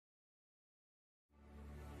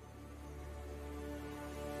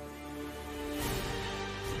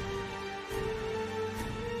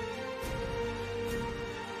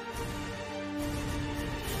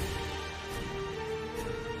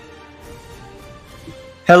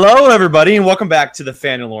Hello, everybody, and welcome back to the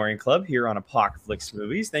Fandalorian Club here on Apocalypse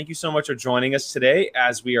Movies. Thank you so much for joining us today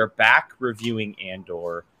as we are back reviewing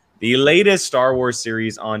Andor, the latest Star Wars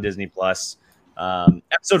series on Disney+.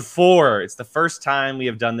 Episode 4. It's the first time we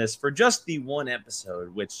have done this for just the one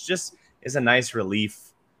episode, which just is a nice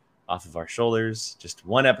relief off of our shoulders. Just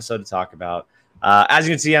one episode to talk about. As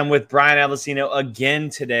you can see, I'm with Brian Alessino again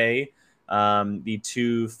today. The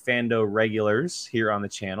two Fando regulars here on the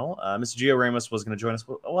channel. Mr. Gio Ramos was going to join us,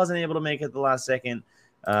 but wasn't able to make it at the last second.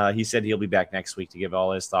 He said he'll be back next week to give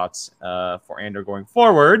all his thoughts for Andor going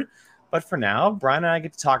forward. But for now, Brian and I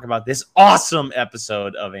get to talk about this awesome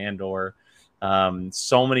episode of Andor.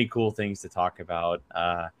 So many cool things to talk about.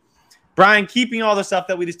 Brian, keeping all the stuff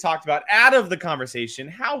that we just talked about out of the conversation,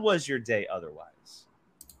 how was your day otherwise?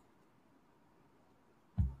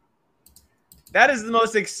 That is the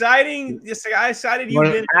most exciting you've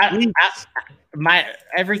been.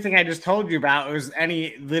 Everything I just told you about was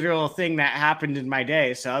any literal thing that happened in my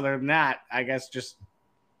day. So other than that, I guess just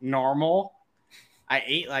normal. I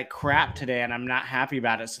ate like crap today and I'm not happy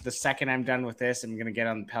about it. So the second I'm done with this, I'm going to get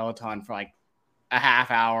on the Peloton for like a half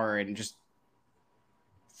hour and just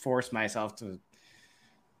force myself to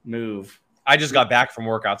move. I just got back from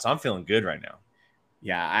workout, so I'm feeling good right now.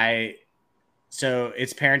 Yeah, So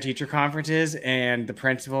it's parent-teacher conferences, and the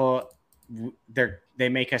principal, they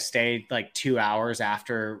make us stay like 2 hours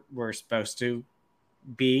after we're supposed to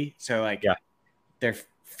be. So they're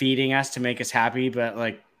feeding us to make us happy, but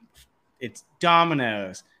like it's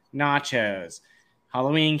Domino's, nachos,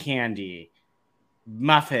 Halloween candy,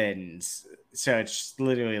 muffins. So it's just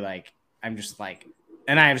literally like I'm just like,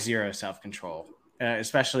 and I have zero self-control,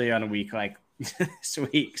 especially on a week like this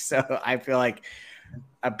week. So I feel like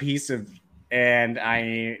a piece of. And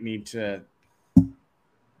I need to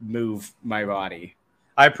move my body.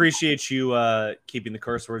 I appreciate you keeping the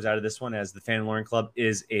curse words out of this one, as the Fandalorian Club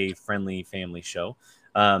is a friendly family show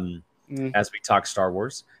as we talk Star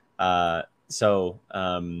Wars. But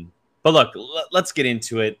look, let's get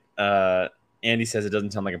into it. Andy says it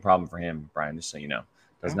doesn't sound like a problem for him, Brian, just so you know.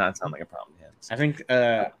 It does not sound like a problem to him. So. I think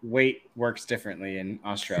weight works differently in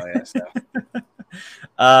Australia. So.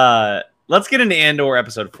 Let's get into Andor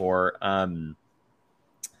episode 4.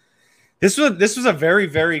 This was a very,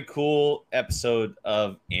 very cool episode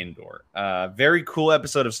of Andor. Very cool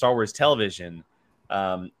episode of Star Wars television.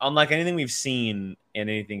 Unlike anything we've seen in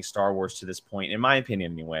anything Star Wars to this point, in my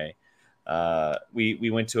opinion anyway. We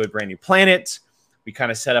went to a brand new planet. We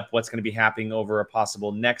kind of set up what's going to be happening over a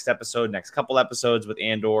possible next couple episodes with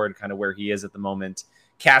Andor and kind of where he is at the moment.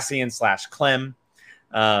 Cassian / Clem.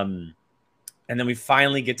 And then we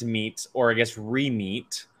finally get to meet, or I guess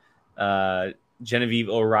re-meet, Genevieve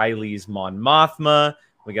O'Reilly's Mon Mothma.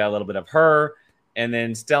 We got a little bit of her. And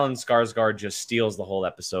then Stellan Skarsgård just steals the whole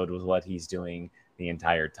episode with what he's doing the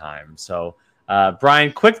entire time. So,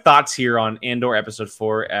 Brian, quick thoughts here on Andor episode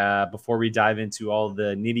 4 before we dive into all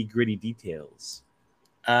the nitty-gritty details.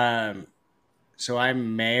 So I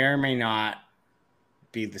may or may not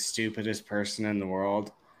be the stupidest person in the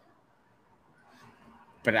world.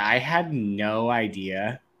 But I had no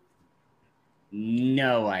idea.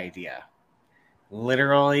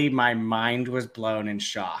 Literally, my mind was blown and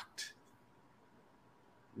shocked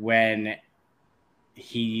when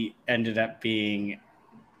he ended up being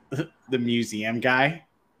the museum guy.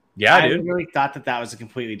 Yeah, dude. I really thought that was a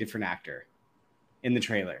completely different actor in the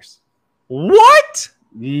trailers. What?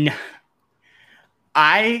 No.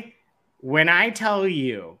 When I tell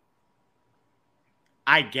you,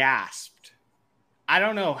 I gasped. I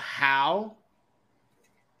don't know how.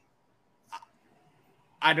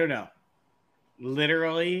 I don't know.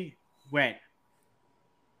 Literally went,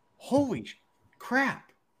 holy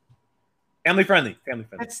crap. Family friendly.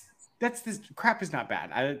 That's this crap is not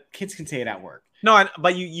bad. Kids can say it at work. No,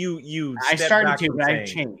 but you I started to, but I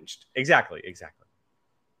changed. Exactly.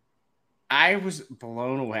 I was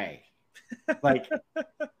blown away. Like,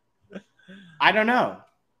 I don't know.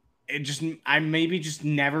 I maybe just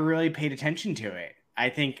never really paid attention to it. I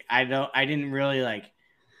think I didn't really like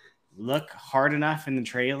look hard enough in the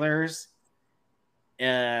trailers.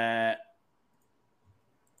 When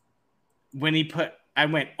I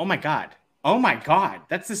went, oh my god,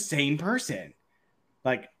 that's the same person.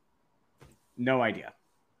 Like, no idea.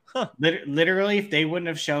 Huh. Literally, if they wouldn't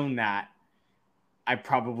have shown that, I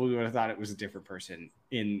probably would have thought it was a different person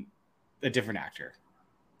in a different actor.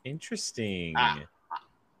 Interesting. I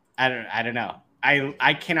don't know.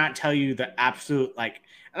 I cannot tell you the absolute, like,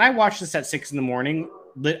 and I watched this at 6 a.m.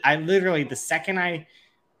 I literally, the second I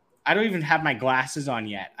don't even have my glasses on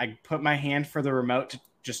yet. I put my hand for the remote to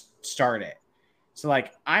just start it. So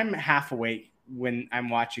like I'm half awake when I'm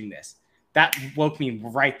watching this. that woke me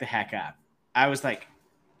right the heck up. I was like,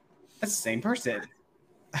 that's the same person.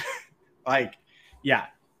 Like, yeah,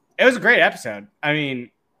 it was a great episode. I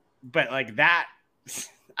mean, but like that,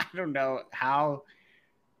 I don't know how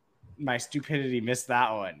my stupidity missed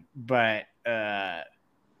that one. But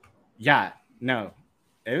yeah, no,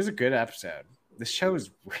 it was a good episode. The show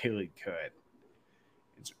is really good.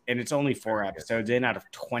 And it's only 4 episodes in out of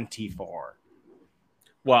 24.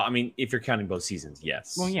 Well, I mean, if you're counting both seasons,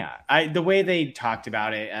 yes. Well, yeah. The way they talked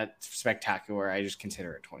about it at Spectacular, I just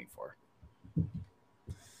consider it 24.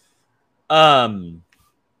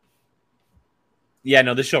 Yeah,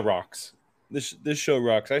 no, this show rocks. This show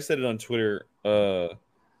rocks. I said it on Twitter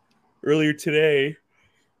earlier today.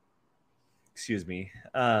 Excuse me.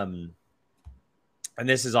 And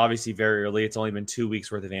this is obviously very early. It's only been 2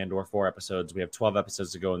 weeks worth of Andor, 4 episodes. We have 12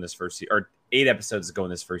 episodes to go in this first season, or 8 episodes to go in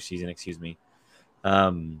this first season, excuse me.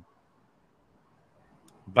 But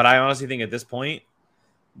I honestly think at this point,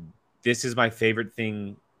 this is my favorite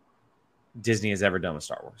thing Disney has ever done with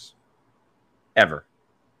Star Wars. Ever.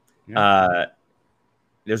 Yeah.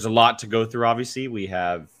 There's a lot to go through, obviously. We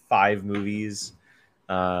have 5 movies,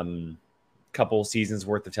 couple seasons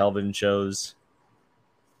worth of television shows,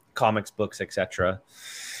 comics, books, etc.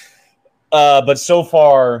 But so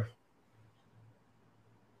far,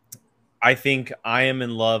 I think I am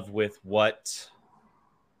in love with what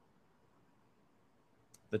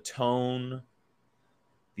the tone,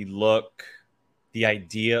 the look, the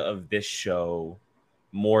idea of this show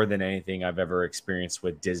more than anything I've ever experienced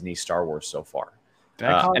with Disney Star Wars so far. Did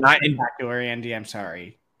I call it spectacular, Andy? I'm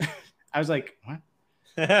sorry. I was like, what?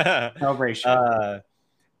 Celebration.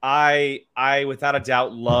 I without a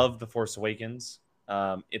doubt love The Force Awakens.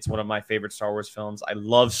 It's one of my favorite Star Wars films. I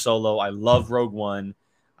love Solo. I love Rogue One.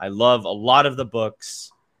 I love a lot of the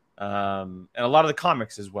books and a lot of the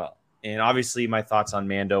comics as well. And obviously my thoughts on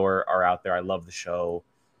Mando are out there. I love the show.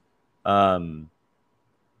 But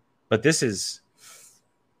this is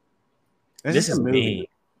me.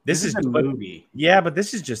 This is a movie. Yeah, but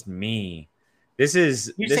this is just me. This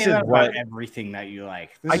is what everything that you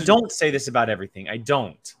like. I don't say this about everything. I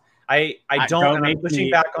don't. I don't. And I'm pushing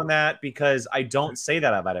back on that because I don't say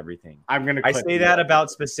that about everything. I say that about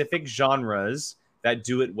specific genres that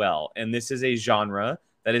do it well, and this is a genre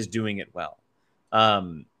that is doing it well.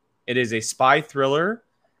 It is a spy thriller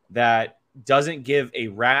that doesn't give a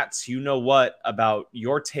rat's you know what about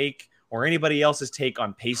your take or anybody else's take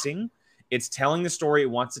on pacing. It's telling the story it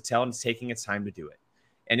wants to tell, and it's taking its time to do it.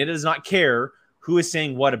 And it does not care who is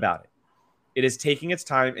saying what about it. It is taking its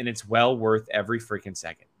time, and it's well worth every freaking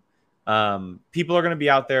second. People are going to be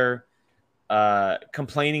out there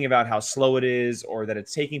complaining about how slow it is, or that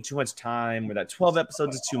it's taking too much time, or that 12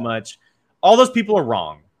 episodes is too much. All those people are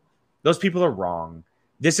wrong. Those people are wrong.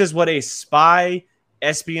 This is what a spy,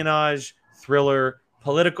 espionage, thriller,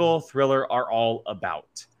 political thriller are all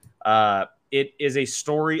about. It is a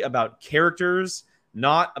story about characters,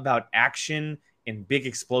 not about action and big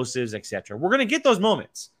explosives, etc. We're going to get those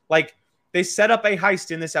moments. Like, they set up a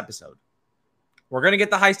heist in this episode. We're going to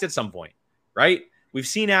get the heist at some point, right? We've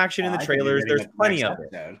seen action in the trailers. There's plenty of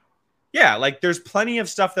it. Yeah, like there's plenty of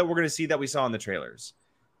stuff that we're going to see that we saw in the trailers.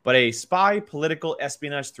 But a spy, political,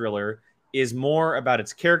 espionage thriller is more about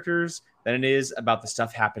its characters than it is about the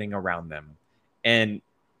stuff happening around them. And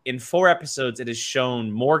in 4 episodes, it has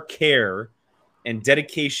shown more care and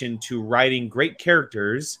dedication to writing great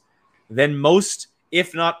characters than most,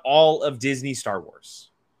 if not all, of Disney Star Wars.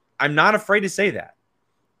 I'm not afraid to say that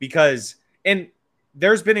because, and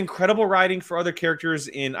there's been incredible writing for other characters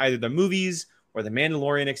in either the movies or The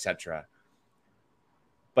Mandalorian, etc.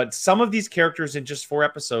 But some of these characters in just 4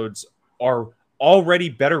 episodes are already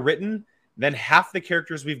better written than half the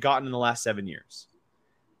characters we've gotten in the last 7 years.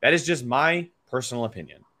 That is just my personal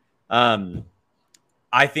opinion.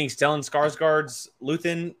 I think Stellan Skarsgård's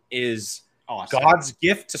Luthen is awesome. God's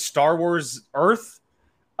gift to Star Wars Earth.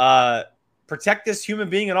 Protect this human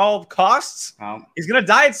being at all costs. He's gonna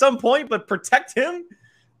die at some point, but protect him.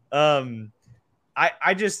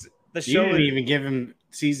 I just the show didn't even give him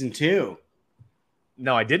season 2.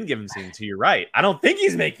 No, I didn't give him season 2. You're right. I don't think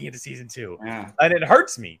he's making it to season 2, and it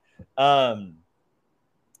hurts me.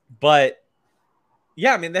 But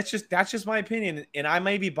yeah, I mean that's just my opinion, and I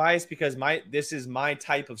may be biased because this is my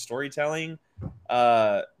type of storytelling.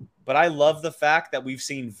 But I love the fact that we've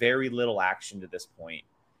seen very little action to this point.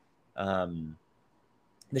 The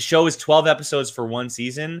show is 12 episodes for 1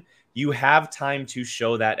 season. You have time to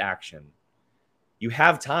show that action. You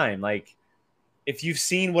have time. Like, if you've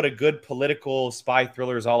seen what a good political spy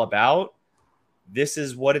thriller is all about, this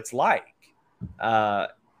is what it's like. And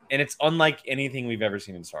it's unlike anything we've ever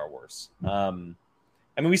seen in Star Wars.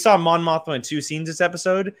 I mean, we saw Mon Mothma in 2 scenes this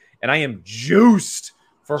episode, and I am juiced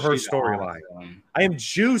for her She's storyline. awesome. I am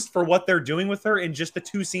juiced for what they're doing with her in just the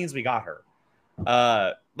 2 scenes we got her.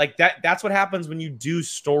 Like that's what happens when you do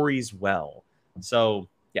stories well. So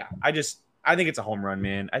yeah, I think it's a home run,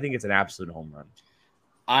 man. I think it's an absolute home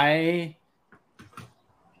run.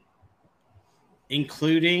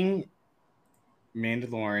 Including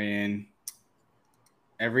Mandalorian,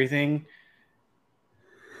 everything,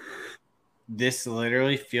 this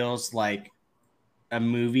literally feels like a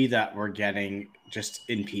movie that we're getting just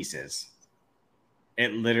in pieces.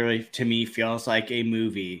 It literally, to me, feels like a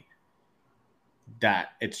movie that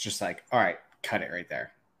it's just like, all right, cut it right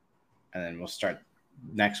there. And then we'll start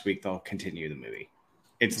next week. They'll continue the movie.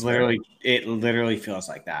 It literally feels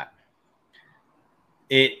like that.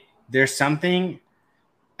 There's something,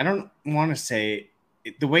 I don't want to say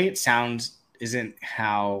the way it sounds isn't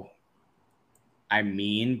how I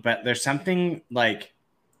mean, but there's something like,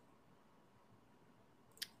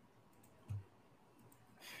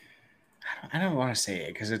 I don't want to say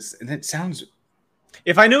it because it sounds.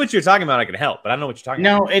 If I knew what you're talking about, I could help, but I don't know what you're talking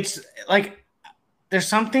about. No, it's like there's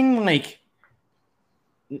something like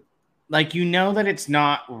you know that it's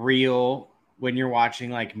not real when you're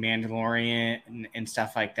watching like Mandalorian and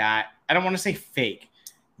stuff like that. I don't want to say fake.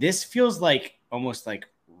 This feels like almost like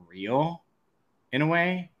real in a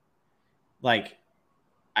way. Like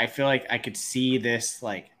I feel like I could see this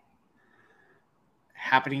like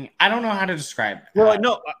happening. I don't know how to describe it. Well,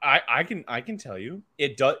 no, I can tell you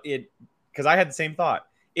it does because I had the same thought.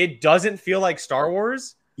 It doesn't feel like Star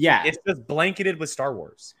Wars. Yeah, it's just blanketed with Star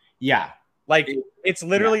Wars. Yeah, like it's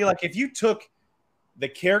literally like if you took the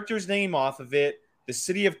character's name off of it, the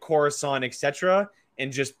city of Coruscant, etc.,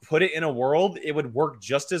 and just put it in a world, it would work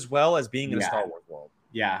just as well as being in a Star Wars world.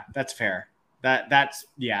 Yeah, that's fair. That's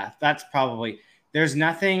probably. There's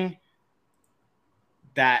nothing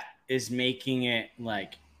that is making it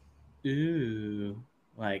like, ooh,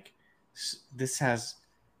 like this has.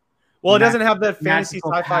 Well, it doesn't have that fantasy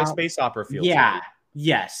sci-fi space opera feel. Yeah.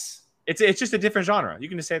 Yes. It's just a different genre. You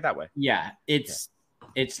can just say it that way. Yeah. It's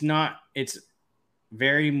not. It's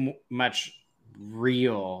very much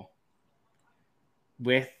real.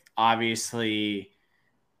 With obviously,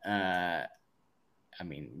 I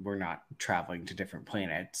mean, we're not traveling to different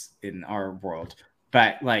planets in our world,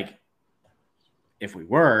 but like, if we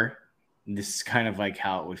were, this is kind of like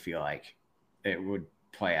how it would feel like it would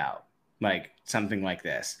play out, like something like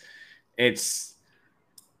this. It's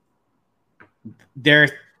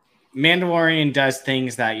Mandalorian does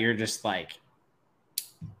things that you're just like,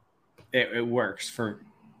 it works for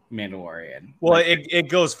Mandalorian. Well, like, it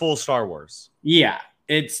goes full Star Wars. Yeah,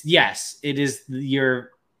 it is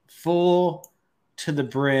your full to the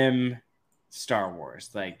brim Star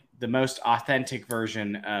Wars, like the most authentic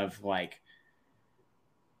version of like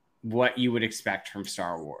what you would expect from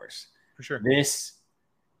Star Wars. For sure. This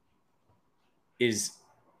is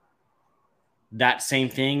that same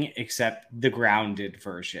thing, except the grounded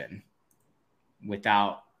version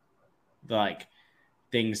without the like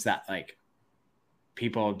things that like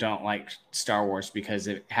people don't like Star Wars because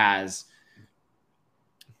it has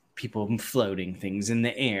people floating things in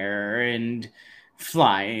the air and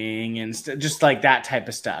flying and just like that type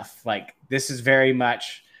of stuff. Like this is very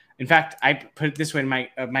much, in fact, I put it this way,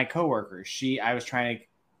 my coworker,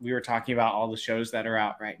 we were talking about all the shows that are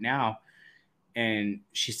out right now. And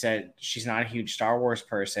she said she's not a huge Star Wars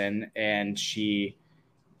person and she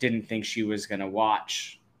didn't think she was going to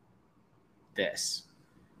watch this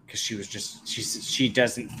because she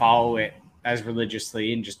doesn't follow it as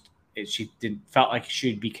religiously and felt like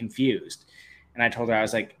she'd be confused. And I told her, I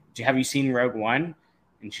was like, have you seen Rogue One?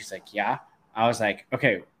 And she's like, yeah. I was like,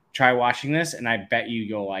 okay, try watching this and I bet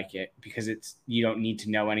you'll like it because you don't need to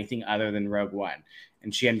know anything other than Rogue One.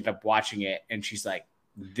 And she ended up watching it and she's like,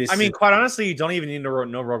 quite honestly, you don't even need to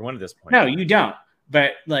know Rogue One at this point. No, you don't.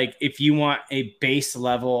 But like, if you want a base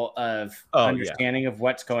level of understanding of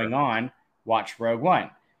what's going on, watch Rogue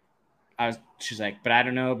One. She's like, but I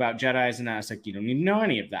don't know about Jedis, and I was like, you don't need to know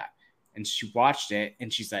any of that. And she watched it,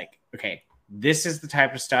 and she's like, okay, this is the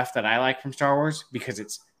type of stuff that I like from Star Wars because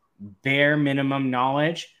it's bare minimum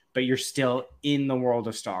knowledge, but you're still in the world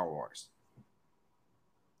of Star Wars.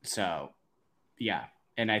 So, yeah,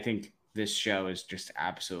 and I think this show is just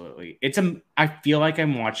absolutely. I feel like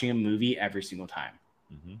I'm watching a movie every single time.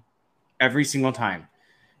 Mm-hmm. Every single time,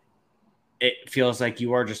 it feels like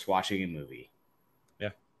you are just watching a movie. Yeah,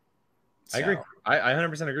 so. I agree. I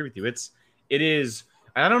 100% agree with you. It is.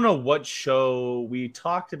 I don't know what show we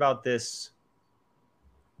talked about this.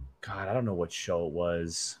 God, I don't know what show it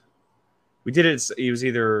was. We did it. It was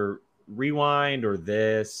either Rewind or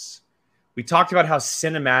this, we talked about how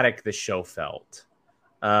cinematic the show felt.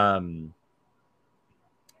 Maybe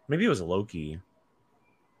it was Loki.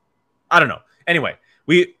 I don't know. Anyway,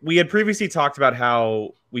 we had previously talked about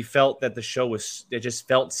how we felt that the show just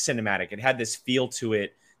felt cinematic. It had this feel to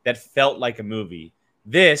it that felt like a movie.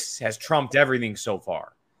 This has trumped everything so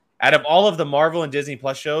far. Out of all of the Marvel and Disney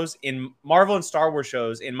Plus shows, in Marvel and Star Wars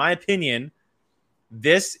shows, in my opinion,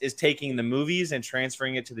 this is taking the movies and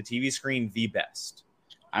transferring it to the TV screen the best.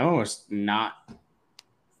 I'm almost not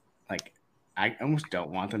like, I almost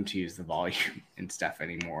don't want them to use the volume and stuff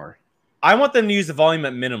anymore. I want them to use the volume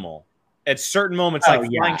at minimal. At certain moments,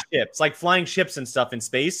 like flying ships and stuff in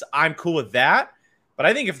space, I'm cool with that. But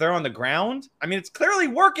I think if they're on the ground, I mean, it's clearly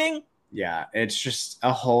working. Yeah, it's just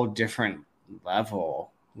a whole different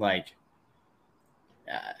level. Like,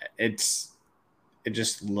 it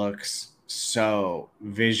just looks so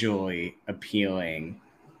visually appealing.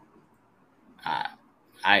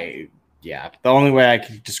 The only way I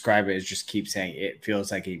can describe it is just keep saying it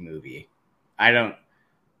feels like a movie.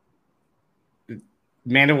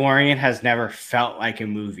 Mandalorian has never felt like a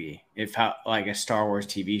movie. It felt like a Star Wars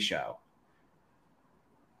TV show.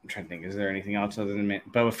 I'm trying to think. Is there anything else other than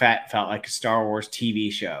Boba Fett felt like a Star Wars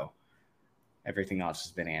TV show? Everything else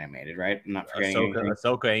has been animated, right? I'm not forgetting anything.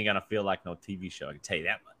 Ahsoka ain't gonna feel like no TV show. I can tell you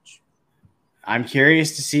that much. I'm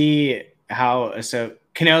curious to see how. So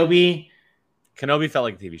Kenobi felt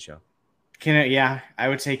like a TV show. I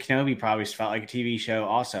would say Kenobi probably felt like a TV show.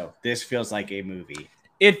 Also, this feels like a movie.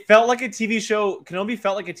 It felt like a TV show. Kenobi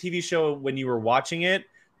felt like a TV show when you were watching it,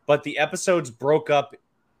 but the episodes broke up.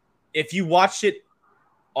 If you watched it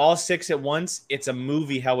all 6 at once, it's a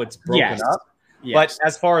movie how it's broken up. Yes. But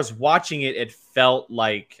as far as watching it, it felt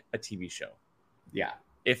like a TV show. Yeah.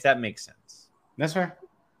 If that makes sense. That's fair.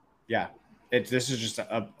 Yeah. This is just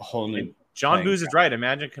a whole new and John Booz is right.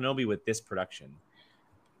 Imagine Kenobi with this production.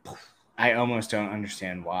 I almost don't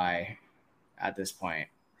understand why at this point.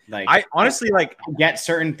 Like, I honestly get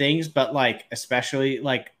certain things, but like, especially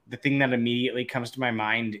like the thing that immediately comes to my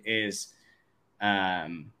mind is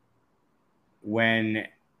when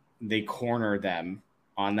they corner them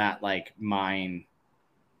on that like mine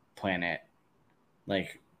planet,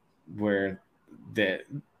 like where the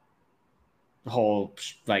whole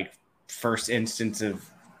like first instance of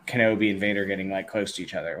Kenobi and Vader getting like close to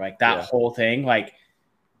each other, like that whole thing, like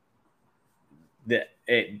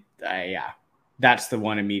that's the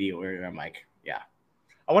one immediate where I'm like, yeah.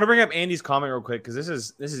 I want to bring up Andy's comment real quick because this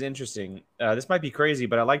is interesting. This might be crazy,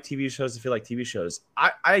 but I like TV shows to feel like TV shows.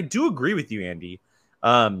 I do agree with you, Andy.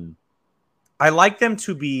 I like them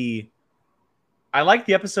to be. I like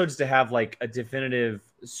the episodes to have like a definitive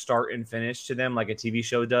start and finish to them, like a TV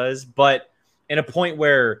show does, but in a point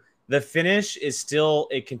where the finish is still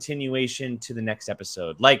a continuation to the next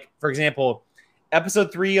episode. Like, for example,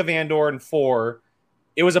 episode 3 of Andor and 4.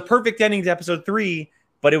 It was a perfect ending to episode 3,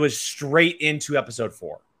 but it was straight into episode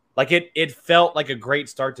 4. Like it felt like a great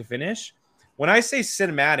start to finish. When I say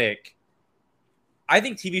cinematic, I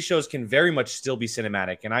think TV shows can very much still be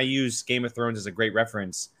cinematic. And I use Game of Thrones as a great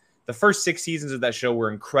reference. The first 6 seasons of that show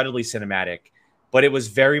were incredibly cinematic, but it was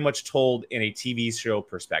very much told in a TV show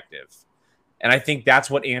perspective. And I think that's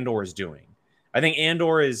what Andor is doing. I think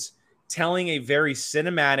Andor is telling a very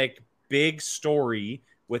cinematic, big story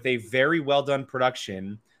with a very well done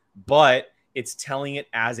production, but it's telling it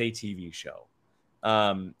as a TV show.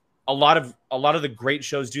 A lot of the great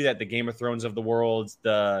shows do that. The Game of Thrones of the world,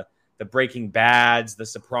 the Breaking Bads, the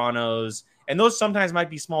Sopranos, and those sometimes might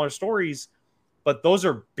be smaller stories, but those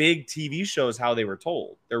are big TV shows how they were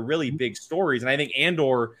told. They're really big stories, and I think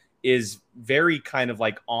Andor is very kind of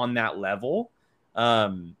like on that level.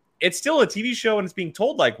 It's still a TV show and it's being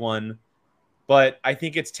told like one, but I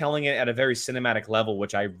think it's telling it at a very cinematic level,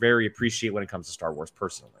 which I very appreciate when it comes to Star Wars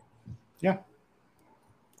personally. Yeah.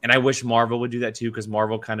 And I wish Marvel would do that too, because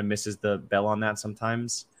Marvel kind of misses the bell on that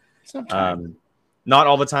sometimes. Not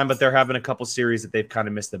all the time, but they're having a couple series that they've kind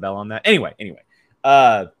of missed the bell on that. Anyway.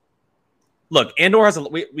 Look, Andor has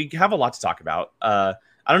we have a lot to talk about. I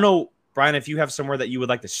don't know, Brian, if you have somewhere that you would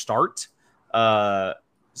like to start a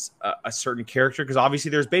certain character, because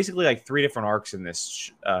obviously there's basically like 3 different arcs in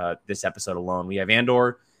this episode alone. We have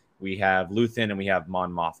Andor, we have Luthen, and we have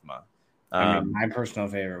Mon Mothma. My personal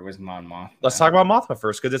favorite was Mon Mothma. Let's talk about Mothma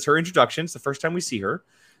first, because it's her introduction. It's the first time we see her.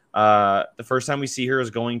 The first time we see her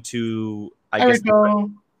is going to,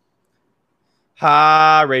 Rachel.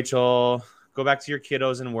 Hi, Rachel. Go back to your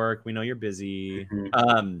kiddos and work. We know you're busy.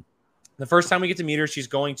 Mm-hmm. The first time we get to meet her, she's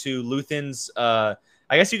going to Luthen's, I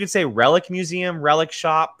guess you could say relic museum, relic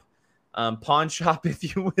shop, pawn shop, if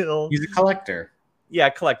you will. He's a collector. Yeah,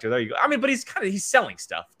 collector. There you go. I mean, but he's selling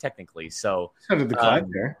stuff technically. So did the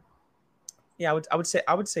collector. Yeah, I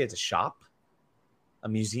would say it's a shop, a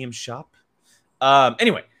museum shop.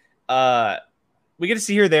 Anyway, we get to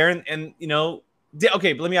see her there, and you know,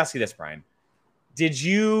 okay. But let me ask you this, Brian. Did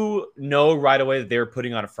you know right away that they were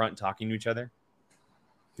putting on a front, and talking to each other?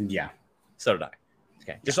 Yeah. So did I.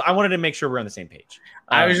 Okay, just I wanted to make sure we're on the same page.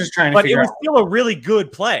 I was just trying to but figure it was out. still a really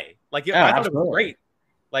good play. Like I thought it was absolutely. great.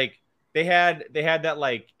 Like they had that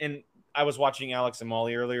like, and I was watching Alex and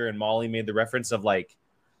Molly earlier, and Molly made the reference of like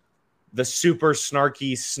the super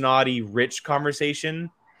snarky, snotty, rich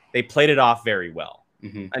conversation. They played it off very well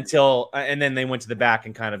until, and then they went to the back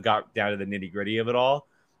and kind of got down to the nitty gritty of it all.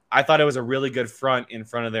 I thought it was a really good front in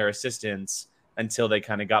front of their assistants until they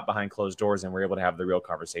kind of got behind closed doors and were able to have the real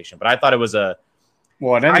conversation. But I thought it was it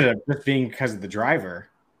ended up just being because of the driver.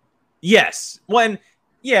 Yes. I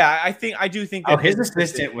do think that his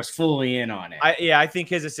assistant was fully in on it. I think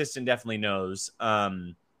his assistant definitely knows.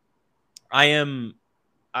 I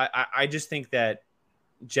just think that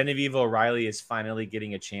Genevieve O'Reilly is finally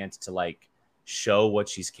getting a chance to like show what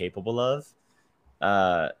she's capable of.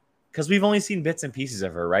 Because we've only seen bits and pieces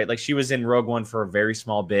of her, right? Like she was in Rogue One for a very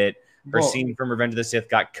small bit. Her scene from Revenge of the Sith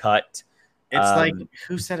got cut. It's like,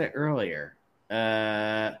 who said it earlier?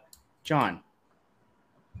 John.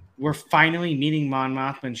 We're finally meeting Mon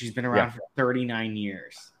Mothma, and she's been around for 39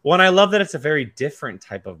 years. Well, and I love that it's a very different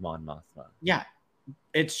type of Mon Mothma. Yeah.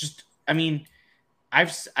 It's just, I mean, I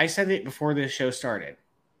said it before this show started.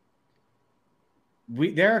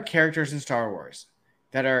 There are characters in Star Wars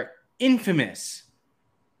that are infamous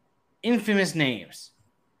names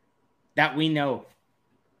that we know.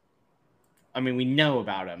 I mean, we know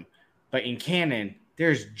about them, but in canon,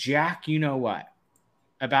 there's Jack, you know what,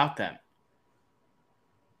 about them.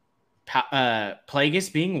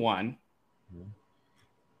 Plagueis being one,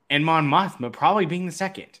 and Mon Mothma probably being the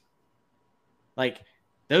second. Like,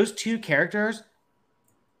 those two characters,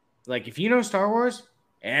 like, if you know Star Wars,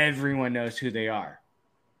 everyone knows who they are.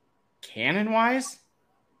 Canon-wise,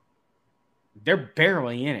 they're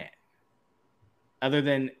barely in it. Other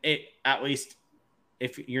than it, at least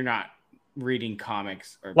if you're not reading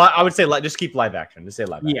comics. I would say just keep live action. Just say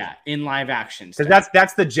live action. Yeah, in live action. Because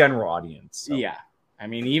that's the general audience. So. Yeah. I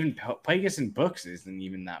mean, even Plagueis in books isn't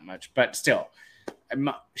even that much. But still,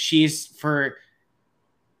 she's, for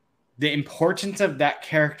the importance of that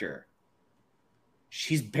character,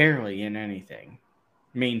 she's barely in anything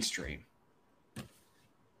mainstream.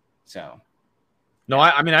 So. No,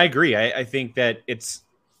 I mean, I agree. I think that it's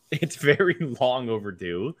very long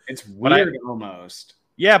overdue. It's weird almost.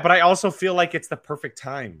 Yeah, but I also feel like it's the perfect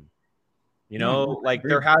time. You know, like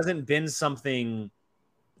there hasn't been something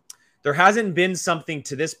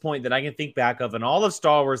to this point that I can think back of in all of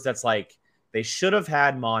Star Wars that's like they should have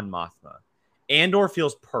had Mon Mothma. Andor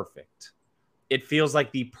feels perfect. It feels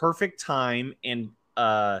like the perfect time and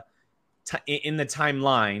in the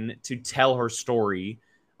timeline to tell her story.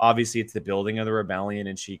 Obviously, it's the building of the rebellion,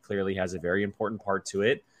 and she clearly has a very important part to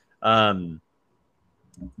it.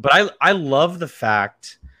 But I love the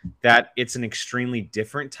fact that it's an extremely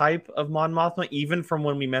different type of Mon Mothma, even from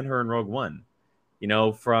when we met her in Rogue One. You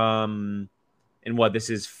know, this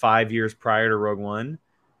is 5 years prior to Rogue One.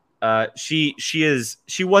 She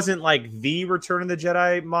wasn't like the Return of the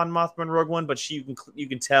Jedi Mon Mothma in Rogue One, but you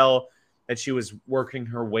can tell that she was working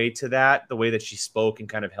her way to that, the way that she spoke and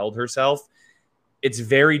kind of held herself. It's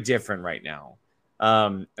very different right now.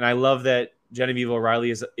 And I love that Genevieve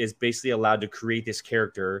O'Reilly is basically allowed to create this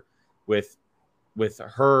character with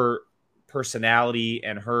her personality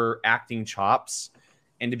and her acting chops,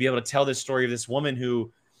 and to be able to tell this story of this woman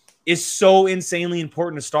who is so insanely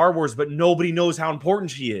important to Star Wars, but nobody knows how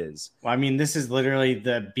important she is. Well, I mean, this is literally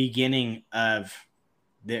the beginning of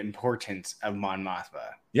the importance of Mon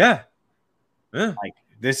Mothma. Yeah. Like,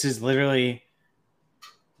 this is literally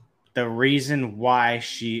the reason why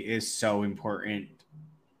she is so important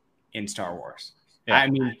in Star Wars. Yeah. I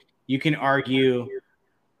mean, you can argue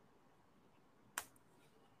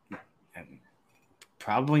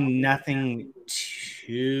probably nothing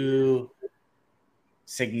too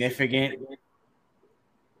significant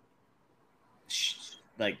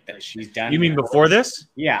like that she's done. You mean before this?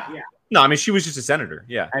 Yeah. No, I mean, she was just a senator.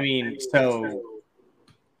 Yeah. I mean, so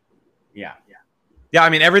yeah. Yeah, I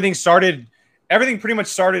mean, everything pretty much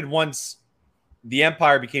started once the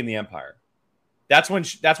Empire became the Empire. That's when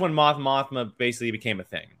Mothma basically became a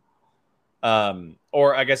thing.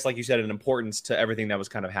 Or I guess, like you said, an importance to everything that was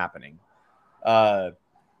kind of happening.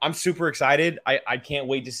 I'm super excited. I can't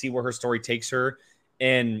wait to see where her story takes her.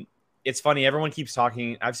 And it's funny, everyone keeps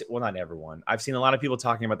talking. Not everyone. I've seen a lot of people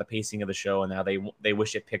talking about the pacing of the show and how they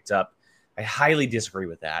wish it picked up. I highly disagree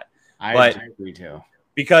with that. I agree too.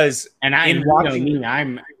 because And I in watching,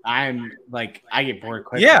 I'm like, I get bored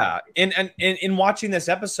quickly. yeah, and in watching this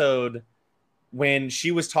episode, when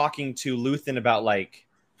she was talking to Luthen about like,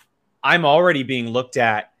 I'm already being looked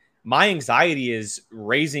at, my anxiety is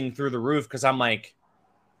raising through the roof because I'm like,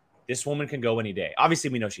 this woman can go any day. Obviously,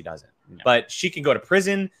 we know she doesn't, but she can go to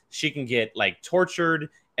prison. She can get like tortured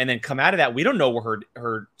and then come out of that. We don't know where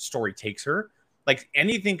her story takes her. Like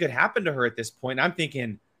anything could happen to her at this point. I'm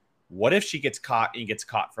thinking, what if she gets caught and gets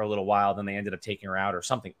caught for a little while, then they ended up taking her out or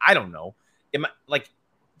something? I don't know. Like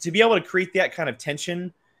to be able to create that kind of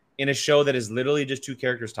tension in a show that is literally just two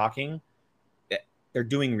characters talking, they're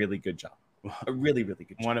doing a really good job. A really, really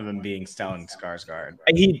good job. One of them being Stellan Skarsgård.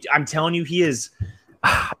 I'm telling you, he is.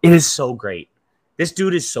 It is so great. This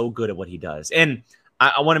dude is so good at what he does. And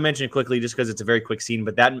I want to mention it quickly just because it's a very quick scene,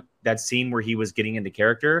 but that scene where he was getting into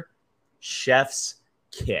character, chef's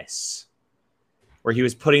kiss, where he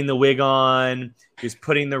was putting the wig on, he was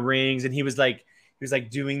putting the rings, and he was like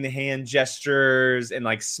doing the hand gestures and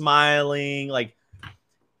like smiling. Like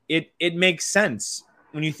it makes sense.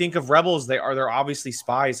 When you think of rebels, they're obviously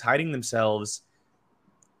spies hiding themselves.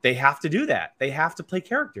 They have to do that. They have to play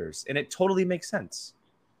characters, and it totally makes sense.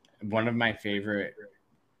 One of my favorite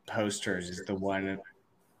posters is the one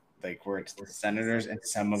like where it's the senators and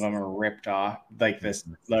some of them are ripped off, like this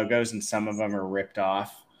logos, and some of them are ripped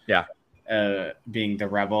off. Yeah. Being the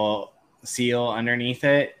rebel seal underneath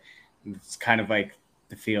it. It's kind of like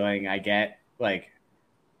the feeling I get. Like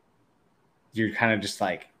you're kind of just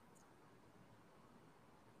like,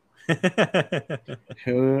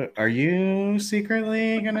 who are you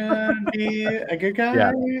secretly gonna be a good guy?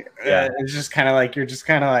 Yeah. It's just kind of like you're just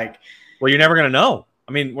kind of like, well, you're never gonna know.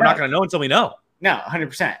 I mean, we're not gonna know until we know. No,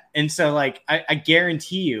 100%. And so, like, I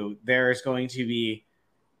guarantee you, there's going to be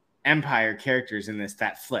Empire characters in this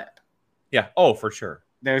that flip. Yeah. Oh, for sure.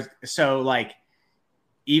 There's so like,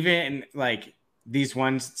 even like these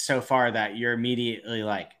ones so far that you're immediately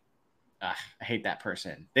like, I hate that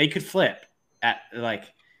person. They could flip at like.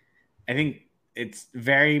 I think it's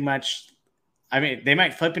very much. I mean, they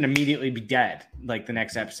might flip and immediately be dead, like the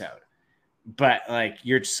next episode. But like,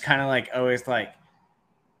 you're just kind of like always like,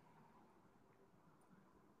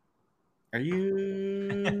 are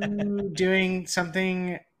you doing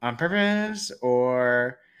something on purpose,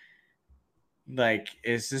 or like,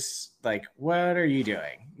 is this like, what are you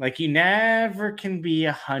doing? Like, you never can be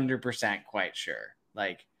 100% quite sure.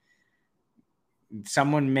 Like,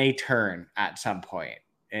 someone may turn at some point.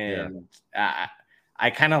 And I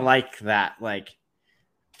kind of like that, like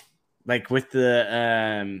with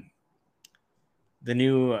the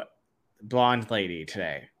new blonde lady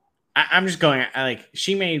today. I'm just going like,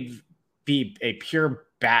 she may be a pure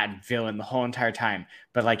bad villain the whole entire time,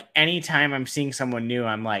 but like anytime I'm seeing someone new,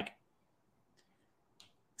 I'm like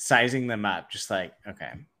sizing them up, just like,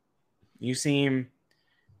 okay, you seem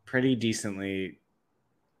pretty decently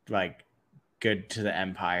like good to the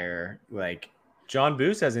Empire, like. John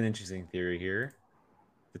Boos has an interesting theory here.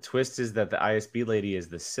 The twist is that the ISB lady is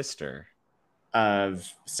the sister of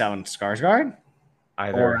Stellan Skarsgård,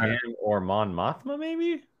 either him or Mon Mothma.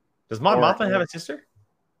 Maybe does Mon Mothma have a sister,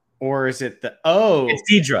 or is it the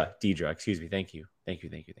It's Deidre. Deidre, excuse me. Thank you.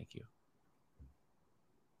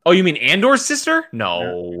 Oh, you mean Andor's sister?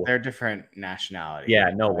 No, they're different nationality.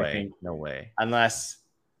 Yeah, no way. Unless,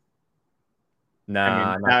 nah,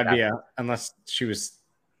 I mean, that would be unless she was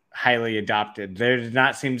highly adopted. There did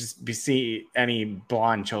not seem to be any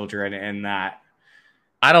blonde children in that.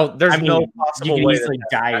 There's no possible way.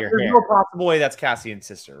 There's no possible way that's Cassian's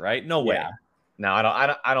sister, right? No way. No, I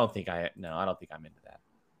don't think I'm into that.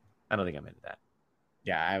 I don't think I'm into that.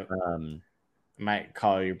 Yeah, I might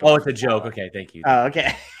call you. Oh, it's a joke. Okay, thank you. Oh,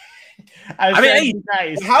 okay. I mean,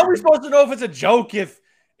 nice. How are we supposed to know if it's a joke if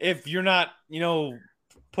you're not,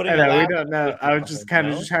 putting? I know, we don't know. I was just kind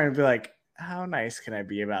of just trying to be like, how nice can I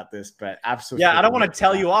be about this? But absolutely. Yeah, I don't want to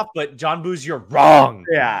tell you off, but John Boos, you're wrong.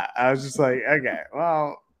 Yeah, I was just like, okay,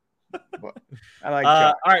 well, I like.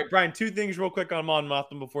 All right, Brian. 2 things real quick on Mon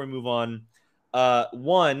Mothma before we move on.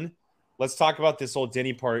 One, let's talk about this whole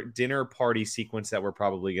dinner party sequence that we're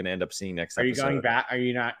probably going to end up seeing next episode. Are you going back? Are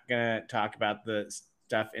you not going to talk about the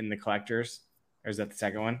stuff in the collectors, or is that the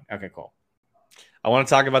second one? Okay, cool. I want to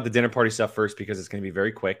talk about the dinner party stuff first because it's going to be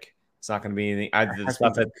very quick. It's not going to be anything. I'm going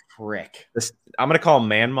to call him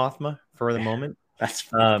Man Mothma for the moment. That's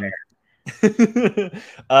but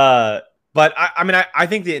I mean, I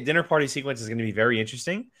think the dinner party sequence is going to be very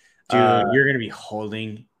interesting. Dude, you're going to be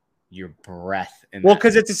holding your breath. Well,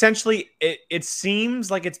 because it's essentially, it seems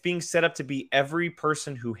like it's being set up to be every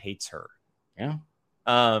person who hates her. Yeah.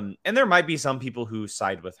 And there might be some people who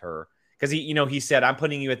side with her because he said, I'm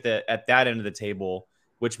putting you at that end of the table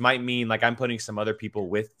which might mean like I'm putting some other people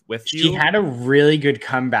with She you. had a really good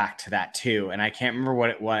comeback to that too, and I can't remember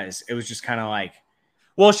what it was. It was just kind of like,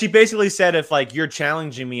 well, she basically said, if like you're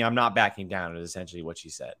challenging me, I'm not backing down, is essentially what she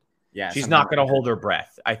said. yeah, She's not going to hold her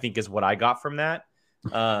breath, I think, is what I got from that.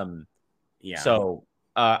 Yeah. So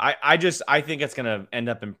I think it's going to end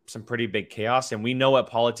up in some pretty big chaos. And we know what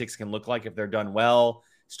politics can look like if they're done well.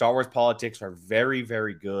 Star Wars politics are very,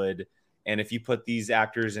 very good. And if you put these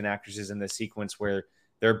actors and actresses in the sequence where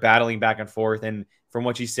they're battling back and forth, and from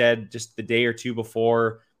what you said, just the day or two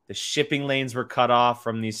before, the shipping lanes were cut off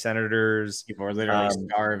from these senators. People were literally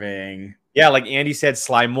starving. Yeah, like Andy said,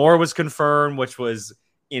 Sly Moore was confirmed, which was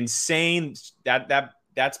insane.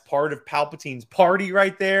 That's part of Palpatine's party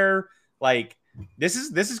right there. Like this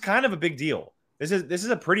is kind of a big deal. This is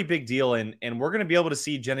a pretty big deal, and we're gonna be able to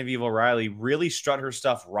see Genevieve O'Reilly really strut her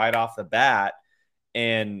stuff right off the bat,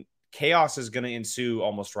 and chaos is gonna ensue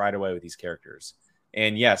almost right away with these characters.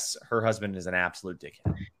 And yes, her husband is an absolute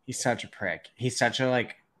dickhead. He's such a prick. He's such a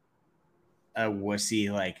like a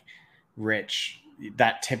wussy, like rich,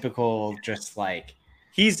 that typical just like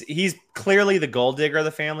he's clearly the gold digger of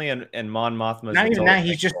the family, and Mon Mothma. Not even that.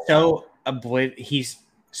 He's just so he's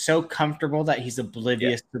so comfortable that he's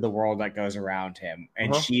oblivious to the world that goes around him,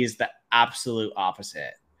 and she is the absolute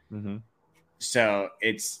opposite. Mm-hmm. So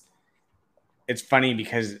it's funny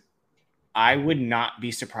because I would not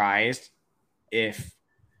be surprised if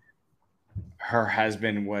her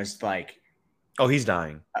husband was like, oh, he's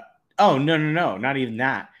dying. Oh, no, not even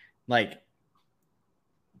that. Like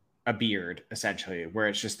a beard, essentially, where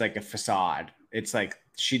it's just like a facade. It's like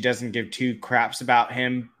she doesn't give two craps about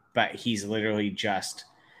him, but he's literally just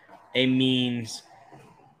a means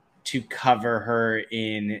to cover her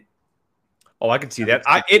in. Oh, I can see that.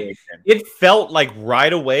 It felt like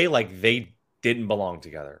right away like they didn't belong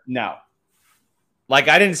together. No. Like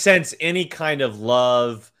I didn't sense any kind of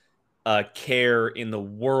love, care in the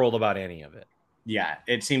world about any of it. Yeah,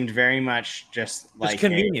 it seemed very much just like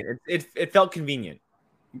convenient. It felt convenient.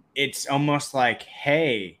 It's almost like,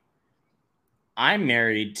 hey, I'm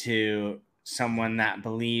married to someone that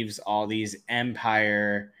believes all these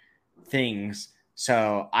empire things,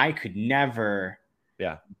 so I could never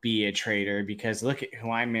be a traitor because look at who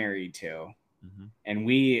I'm married to. Mm-hmm. And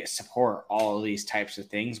we support all of these types of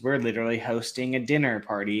things. We're literally hosting a dinner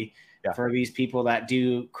party for these people that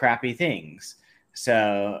do crappy things.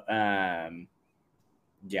 So,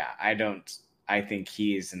 I think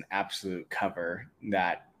he's an absolute cover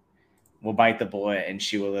that will bite the bullet, and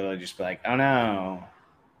she will literally just be like, oh no,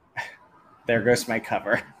 there goes my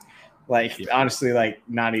cover. Like, honestly, like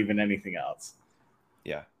not even anything else.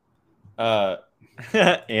 Yeah.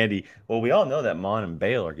 Andy, well, we all know that Mon and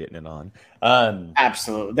Bail are getting it on.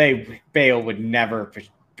 Absolutely. Bail would never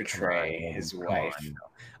betray his wife.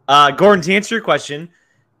 Gordon, to answer your question,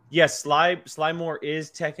 yes, Sly Moore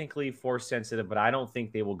is technically force sensitive, but I don't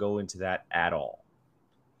think they will go into that at all.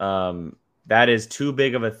 That is too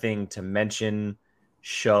big of a thing to mention,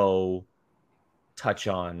 show, touch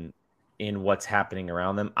on in what's happening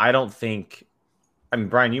around them. I don't think. I mean,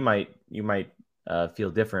 Brian, you might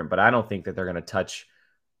feel different, but I don't think that they're going to touch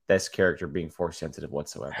this character being force sensitive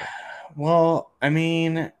whatsoever. Well, I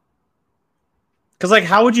mean, because like,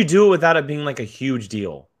 how would you do it without it being like a huge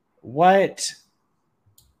deal? What?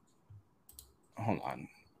 Hold on,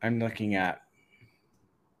 I'm looking at.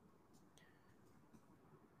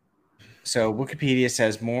 So Wikipedia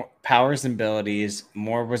says more powers and abilities.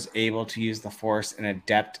 Moore was able to use the Force and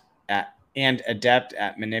adept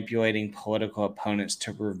at manipulating political opponents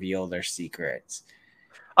to reveal their secrets.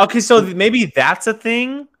 Okay, so maybe that's a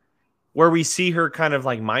thing where we see her kind of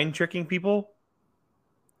like mind tricking people.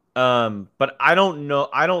 But I don't know.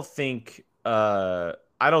 I don't think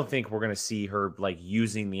we're gonna see her like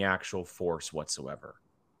using the actual Force whatsoever.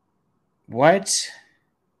 What?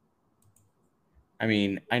 I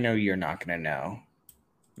mean, I know you're not going to know.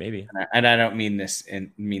 Maybe. And I don't mean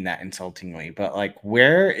that insultingly, but like,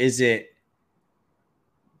 where is it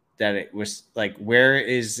that it was like, where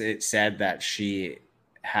is it said that she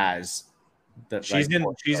has the, she's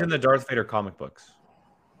in the Darth Vader comic books.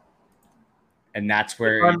 And that's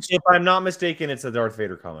where, if I'm not mistaken, it's the Darth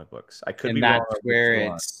Vader comic books. I could be wrong. That's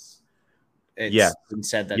where it's been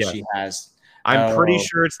said that she has. I'm pretty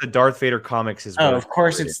sure it's the Darth Vader comics as well. Oh, of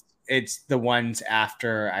course it's the ones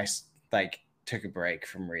after I like took a break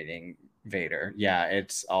from reading Vader. Yeah,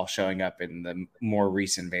 it's all showing up in the more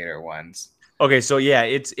recent Vader ones. Okay, so yeah,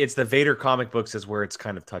 it's the Vader comic books is where it's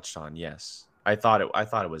kind of touched on. Yes, I thought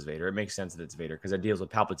it was Vader. It makes sense that it's Vader because it deals with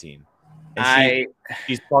Palpatine. And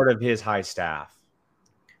she's part of his high staff.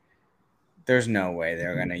 There's no way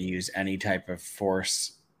they're gonna use any type of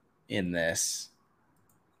Force in this.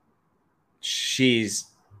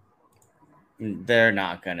 they're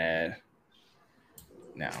not gonna.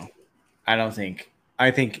 No, I don't think.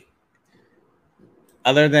 I think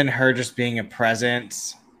other than her just being a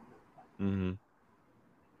presence,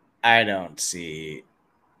 I don't see.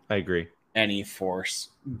 I agree. Any force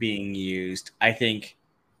being used. I think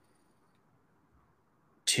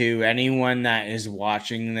to anyone that is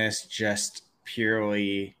watching this just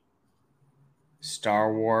purely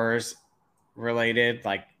Star Wars related,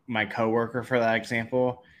 like my coworker for that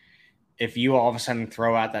example, if you all of a sudden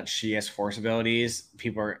throw out that she has force abilities,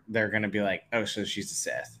 they're going to be like, "Oh, so she's a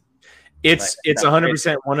Sith." It's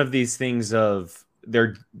 100% one of these things of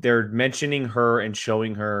they're mentioning her and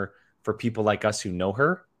showing her for people like us who know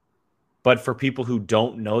her. But for people who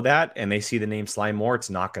don't know that and they see the name Sly Moore,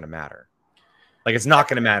 it's not going to matter. Like, it's not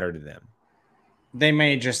going to matter to them. They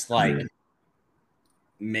may just like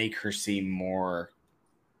make her seem more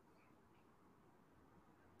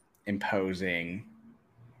imposing.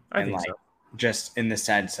 I think so. Just in the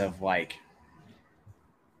sense of like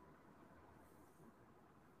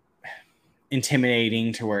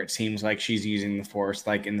intimidating to where it seems like she's using the force,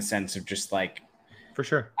 like in the sense of just like, for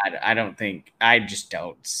sure. I just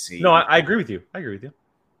don't see. No, I agree with you.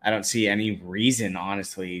 I don't see any reason,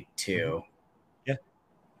 honestly, to. Yeah.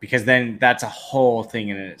 Because then that's a whole thing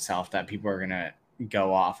in itself that people are going to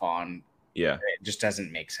go off on. Yeah. It just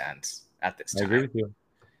doesn't make sense at this time. I agree with you.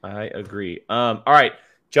 I agree. All right.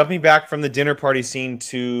 Jumping back from the dinner party scene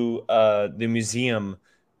to the Museum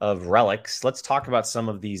of Relics, let's talk about some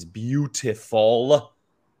of these beautiful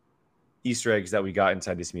Easter eggs that we got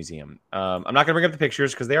inside this museum. I'm not going to bring up the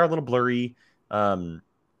pictures because they are a little blurry, but I'm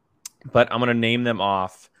going to name them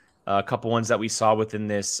off. A couple ones that we saw within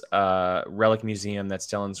this relic museum that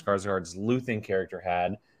Stellan Skarsgård's Luthen character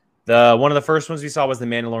had. One of the first ones we saw was the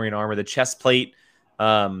Mandalorian armor, the chest plate,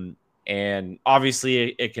 and obviously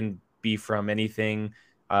it can be from anything.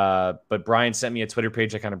 But Brian sent me a Twitter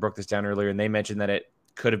page. I kind of broke this down earlier, and they mentioned that it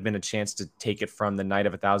could have been a chance to take it from the Night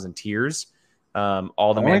of 1,000 Tears.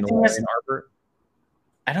 All the Mandalorian armor.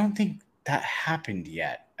 I don't think that happened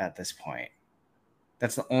yet at this point.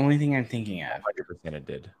 That's the only thing I'm thinking of. 100% it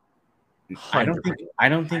did. 100%. I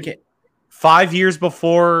don't think it. 5 years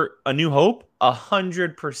before A New Hope,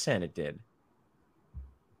 100% it did.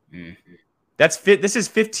 Mm-hmm. This is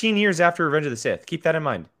 15 years after Revenge of the Sith. Keep that in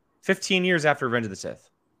mind. 15 years after Revenge of the Sith.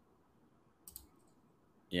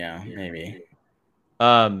 Yeah, maybe.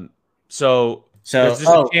 So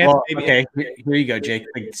okay. Here you go, Jake.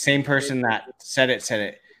 The same person that said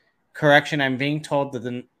it. Correction, I'm being told that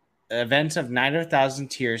the events of Night of 1,000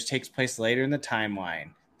 Tears takes place later in the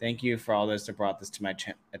timeline. Thank you for all those that brought this to my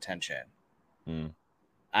attention.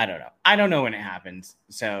 I don't know. I don't know when it happens.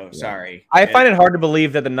 So sorry. I find it hard to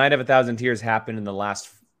believe that the Night of 1,000 Tears happened in the last.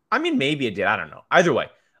 I mean, maybe it did. I don't know. Either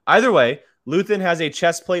way, Luthen has a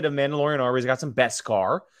chest plate of Mandalorian armor. He's got some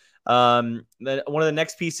Beskar. One of the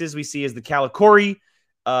next pieces we see is the Calicori.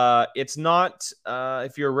 It's not,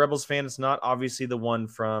 if you're a Rebels fan, it's not obviously the one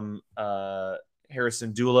from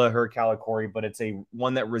Harrison Dula, her Calicori, but it's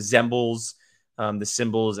one that resembles the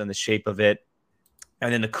symbols and the shape of it.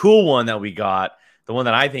 And then the cool one that we got, the one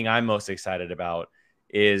that I think I'm most excited about,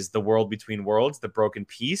 is the World Between Worlds, the broken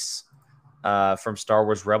piece from Star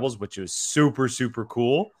Wars Rebels, which is super, super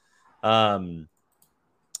cool. And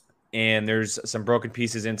there's some broken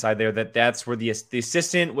pieces inside there. That's where the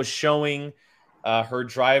assistant was showing her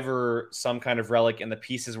driver some kind of relic, and the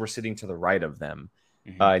pieces were sitting to the right of them.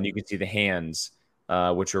 Mm-hmm. And you can see the hands,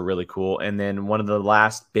 which are really cool. And then one of the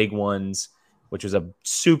last big ones, which was a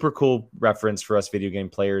super cool reference for us video game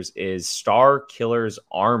players, is Star Killer's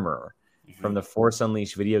armor from the Force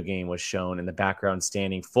Unleashed video game was shown in the background,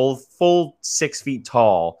 standing full 6 feet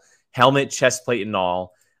tall, helmet, chest plate, and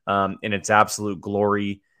all, in its absolute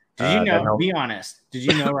glory. Did you know? Be honest. Did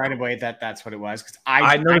you know right away that that's what it was? Because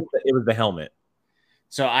I noticed that it was the helmet.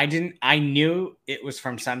 So I didn't. I knew it was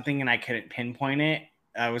from something, and I couldn't pinpoint it.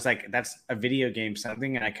 I was like, "That's a video game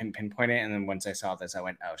something," and I couldn't pinpoint it. And then once I saw this, I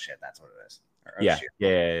went, "Oh shit, that's what it is." Or, oh,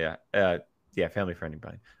 yeah. Family friendly,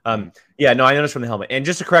 Brian. I noticed from the helmet. And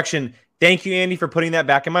just a correction. Thank you, Andy, for putting that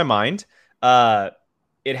back in my mind.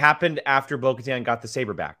 It happened after Bo-Katan got the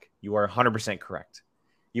saber back. You are 100% correct.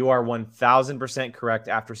 You are 1,000% correct.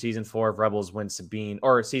 After season 4 of Rebels, when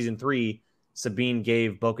season 3, Sabine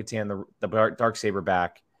gave Bo-Katan the Darksaber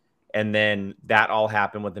back, and then that all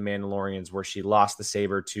happened with the Mandalorians, where she lost the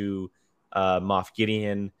saber to Moff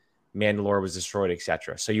Gideon. Mandalore was destroyed,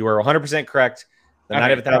 etc. So you are 100% correct. The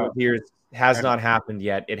Night of 1,000 Years has not happened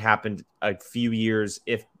yet. It happened a few years,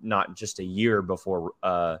 if not just a year, before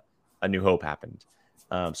A New Hope happened.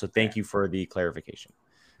 So thank you for the clarification.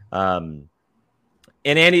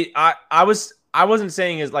 And Andy, I wasn't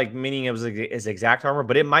saying is like meaning it was his exact armor,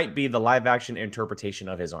 but it might be the live action interpretation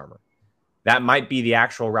of his armor. That might be the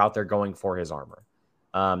actual route they're going for his armor,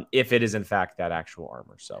 if it is in fact that actual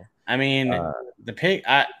armor. So I mean, the pig.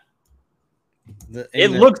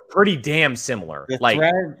 It looks pretty damn similar.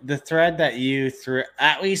 The thread that you threw,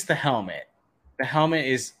 at least the helmet. The helmet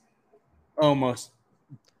is almost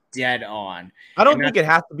dead on. I don't think it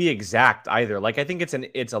has to be exact either. Like I think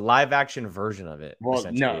it's a live action version of it. Well,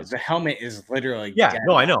 no, the helmet is literally dead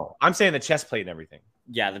on. I know. I'm saying the chest plate and everything.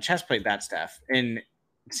 Yeah, the chest plate, that stuff. And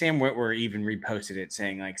Sam Witwer even reposted it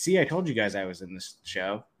saying, like, see, I told you guys I was in this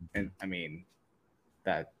show. And I mean,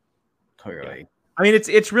 that clearly. Yeah. I mean,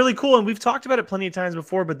 it's really cool. And we've talked about it plenty of times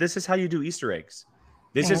before, but this is how you do Easter eggs.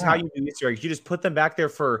 This is how you do Easter eggs. You just put them back there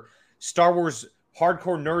for Star Wars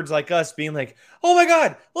hardcore nerds like us being like, oh my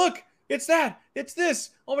God, look, it's that, it's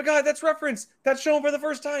this. Oh my God, that's reference. That's shown for the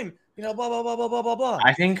first time. You know, blah, blah, blah, blah, blah, blah, blah.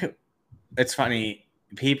 I think it's funny.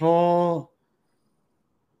 People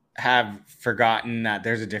have forgotten that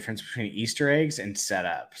there's a difference between Easter eggs and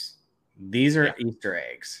setups. These are Easter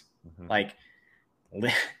eggs. Mm-hmm. Like,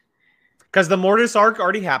 because the Mortis arc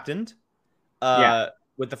already happened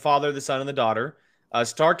with the father, the son, and the daughter.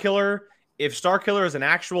 Starkiller, if Starkiller is an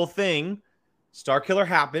actual thing, Starkiller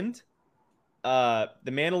happened. The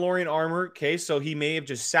Mandalorian armor, okay, so he may have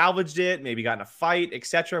just salvaged it, maybe got in a fight,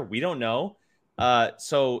 etc. We don't know.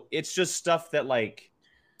 So it's just stuff that, like,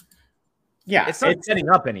 it's not setting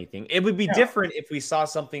up anything. It would be different if we saw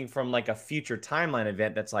something from like a future timeline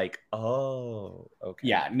event that's like, oh, okay.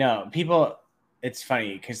 Yeah, no, people. It's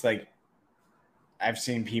funny because like I've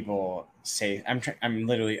seen people say, I'm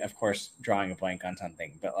literally, of course, drawing a blank on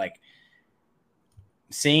something, but like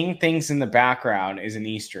seeing things in the background is an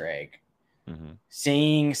Easter egg. Mm-hmm.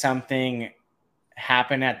 Seeing something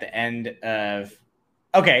happen at the end of,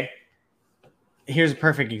 okay, here's a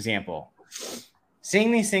perfect example.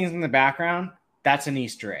 Seeing these things in the background, that's an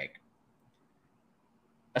Easter egg.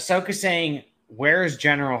 Ahsoka saying, "Where is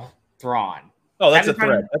General Thrawn?" Oh, that's a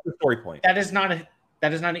thread. That's a story point. That is not an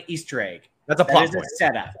Easter egg. That's a plot point. A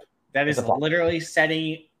setup. That is literally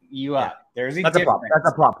setting you up. There's a that's a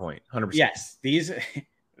plot point. 100%. Yes, these are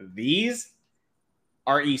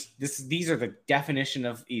these are the definition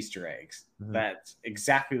of Easter eggs. Mm-hmm. That's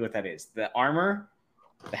exactly what that is. The armor,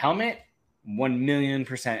 the helmet,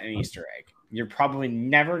 1,000,000% an Easter egg. You're probably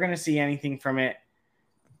never going to see anything from it,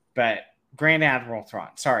 but Grand Admiral Thrawn.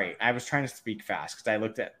 Sorry, I was trying to speak fast because I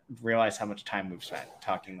realized how much time we've spent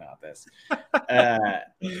talking about this.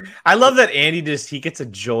 I love that Andy he gets a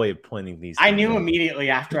joy of pointing these. I knew immediately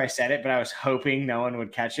after I said it, but I was hoping no one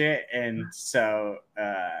would catch it, and so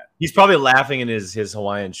he's probably laughing in his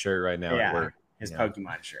Hawaiian shirt right now. Yeah, his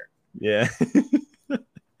Pokemon shirt. Yeah.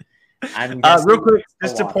 Real quick,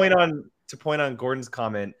 just to point on Gordon's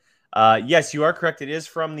comment. Yes, you are correct. It is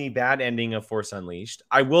from the bad ending of Force Unleashed.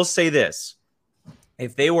 I will say this.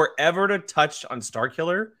 If they were ever to touch on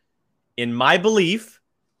Starkiller, in my belief,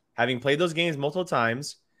 having played those games multiple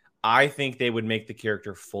times, I think they would make the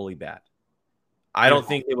character fully bad. I don't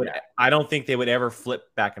think they would. I don't think they would ever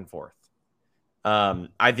flip back and forth.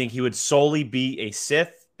 I think he would solely be a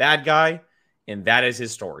Sith bad guy, and that is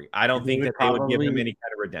his story. I don't think that they would give him any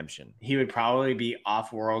kind of redemption. He would probably be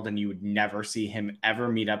off-world, and you would never see him ever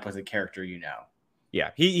meet up with a character you know.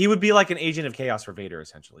 Yeah, he would be like an agent of chaos for Vader,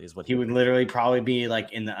 essentially, is what he would literally probably be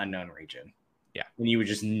like in the unknown region. Yeah, and you would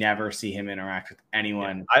just never see him interact with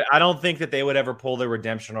anyone. Yeah. I don't think that they would ever pull the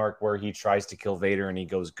redemption arc where he tries to kill Vader and he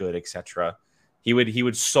goes good, etc. He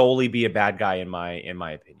would solely be a bad guy in my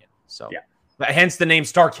opinion. So yeah, but hence the name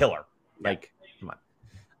Starkiller. Like, come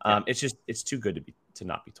on, it's too good to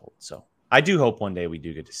not be told. So I do hope one day we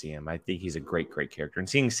do get to see him. I think he's a great character. And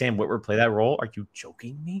seeing Sam Witwer play that role, are you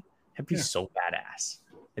joking me? That'd be so badass.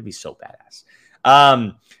 That'd be so badass.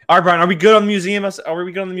 All right, Brian, are we good on the museum? Are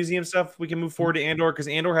we good on the museum stuff? We can move forward to Andor because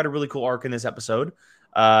Andor had a really cool arc in this episode.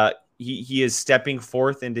 He is stepping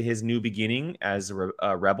forth into his new beginning as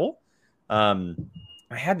a rebel. I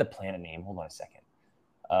had the planet name. Hold on a second.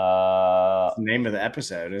 It's the name of the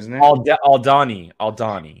episode, isn't it? Aldhani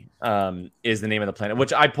is the name of the planet,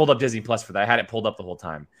 which I pulled up Disney Plus for that. I had it pulled up the whole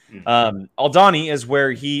time. Mm-hmm. Aldhani is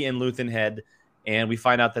where he and Luthen head, and we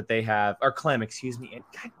find out that they have, or Clem, excuse me, and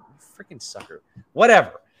God, freaking sucker,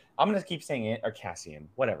 whatever. I'm gonna keep saying it, or Cassian,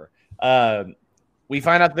 whatever. We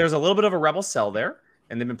find out there's a little bit of a rebel cell there,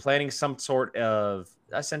 and they've been planning some sort of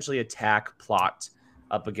essentially attack plot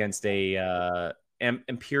up against a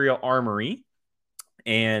Imperial armory.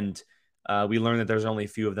 And we learn that there's only a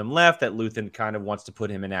few of them left, that Luthen kind of wants to put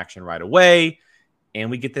him in action right away. And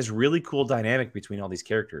we get this really cool dynamic between all these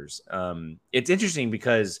characters. It's interesting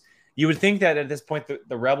because, you would think that at this point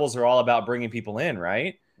the rebels are all about bringing people in,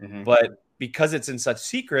 right? Mm-hmm. But because it's in such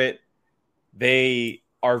secret, they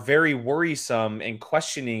are very worrisome and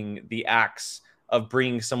questioning the acts of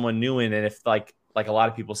bringing someone new in. And if like a lot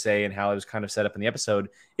of people say, and how it was kind of set up in the episode,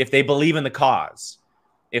 if they believe in the cause,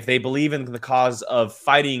 if they believe in the cause of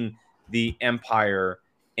fighting the Empire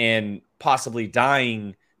and possibly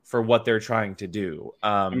dying for what they're trying to do.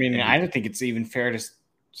 I mean, I don't think it's even fair to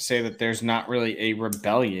say that there's not really a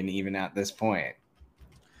rebellion even at this point.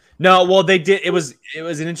 No, well, they did. It was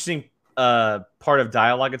an interesting part of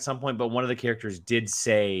dialogue at some point, but one of the characters did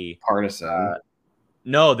say partisan.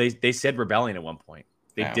 No, they said rebellion at one point.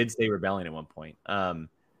 They did say rebellion at one point.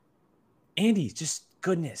 Andy, just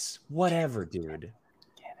goodness, whatever, dude.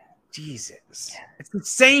 Jesus, it's the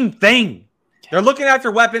same thing. They're looking after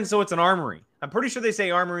weapons, so it's an armory. I'm pretty sure they say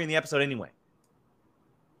armory in the episode anyway.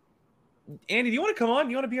 Andy, do you want to come on?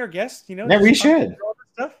 Do you want to be our guest? You know, yeah, we should. All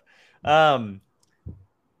this stuff.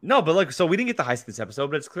 No, but look, so we didn't get the heist this episode,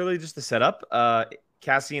 but it's clearly just the setup.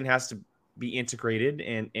 Cassian has to be integrated,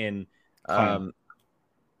 and I'm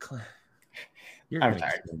tired.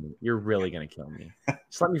 You're really gonna kill me.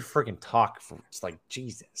 Just let me freaking talk for just like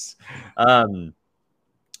Jesus.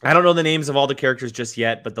 I don't know the names of all the characters just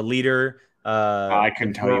yet, but the leader. I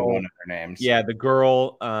couldn't tell you one of their names. Yeah, the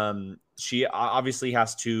girl. She obviously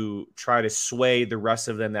has to try to sway the rest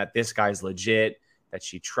of them that this guy's legit, that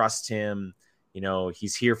she trusts him. You know,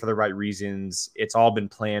 he's here for the right reasons. It's all been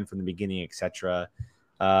planned from the beginning, etc.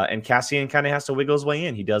 And Cassian kind of has to wiggle his way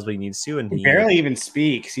in. He does what he needs to, and he barely even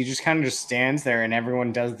speaks. He just kind of just stands there, and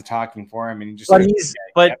everyone does the talking for him. And he just.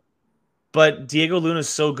 But Diego Luna's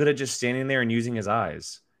so good at just standing there and using his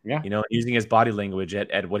eyes. Yeah, you know, using his body language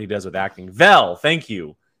at what he does with acting. Vel, thank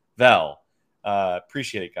you, Vel.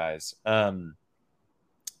 Appreciate it, guys.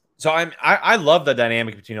 So I love the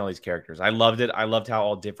dynamic between all these characters. I loved it. I loved how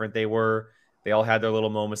all different they were. They all had their little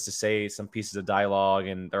moments to say some pieces of dialogue,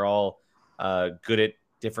 and they're all good at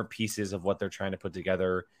different pieces of what they're trying to put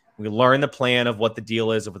together. We learn the plan of what the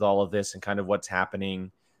deal is with all of this and kind of what's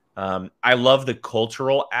happening. I love the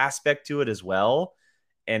cultural aspect to it as well,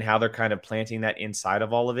 and how they're kind of planting that inside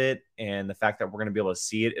of all of it. And the fact that we're going to be able to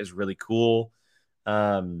see it is really cool.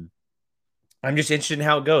 I'm just interested in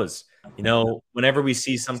how it goes. You know, whenever we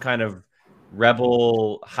see some kind of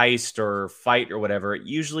rebel heist or fight or whatever, it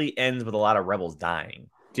usually ends with a lot of rebels dying.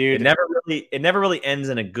 Dude, it never really ends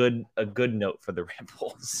in a good note for the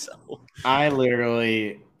rebels. So I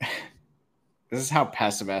literally, this is how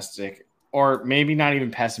pessimistic, or maybe not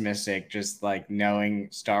even pessimistic, just like knowing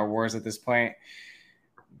Star Wars at this point,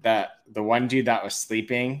 that the one dude that was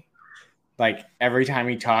sleeping, like every time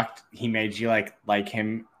he talked, he made you like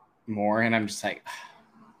him more. And I'm just like,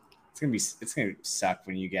 it's gonna suck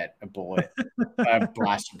when you get a bullet, a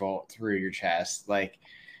blaster bolt through your chest. Like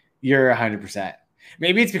you're 100%.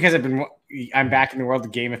 Maybe it's because I'm back in the world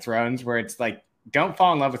of Game of Thrones, where it's like, don't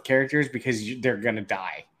fall in love with characters because they're gonna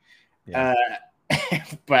die. Yeah.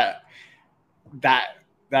 But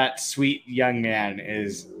that sweet young man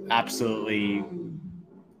is absolutely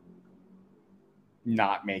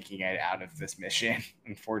not making it out of this mission,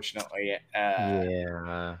 unfortunately.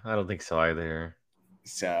 Yeah, I don't think so either.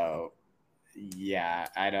 So, yeah,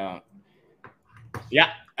 I don't.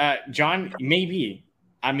 Yeah, John, maybe.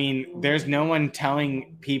 I mean, there's no one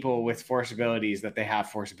telling people with force abilities that they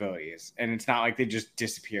have force abilities, and it's not like they just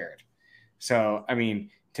disappeared. So, I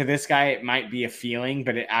mean, to this guy, it might be a feeling,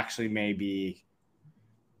 but it actually may be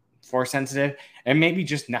force sensitive, and maybe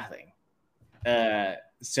just nothing.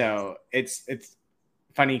 So it's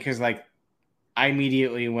funny because like I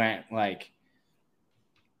immediately went like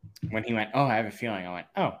when he went, oh, I have a feeling. I went,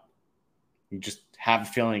 oh, you just have a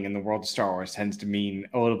feeling in the world of Star Wars tends to mean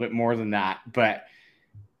a little bit more than that. But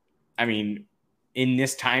I mean, in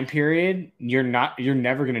this time period, you're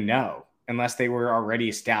never going to know unless they were already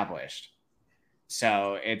established.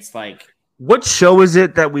 So it's like, what show is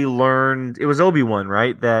it that we learned? It was Obi-Wan,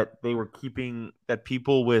 right? That they were keeping that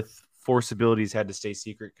people with force abilities had to stay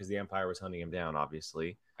secret because the Empire was hunting him down,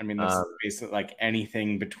 obviously. I mean, that's basically like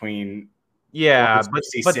anything between. Yeah, but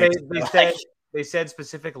they said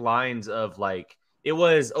specific lines of like, it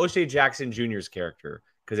was O'Shea Jackson Jr.'s character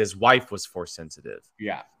because his wife was force sensitive.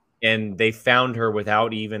 Yeah. And they found her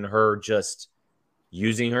without even her just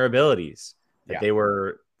using her abilities. That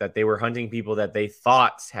they were hunting people that they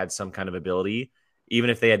thought had some kind of ability, even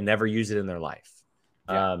if they had never used it in their life.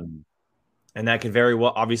 Yeah. And that could very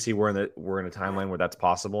well, obviously we're in a timeline where that's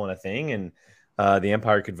possible and a thing. And the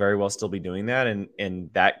Empire could very well still be doing that. And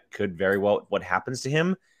that could very well, what happens to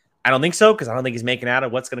him. I don't think so. Cause I don't think he's making out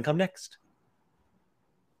of what's going to come next.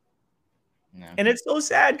 No. And it's so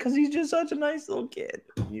sad because he's just such a nice little kid.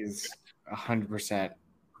 He's 100%.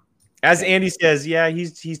 As Andy says, yeah,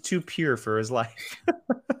 he's too pure for his life.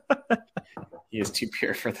 He is too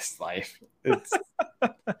pure for this life.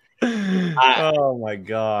 Oh my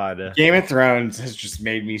god. Game of Thrones has just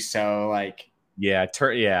made me so like. Yeah,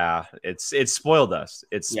 it's spoiled us.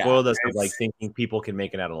 It's spoiled us of like thinking people can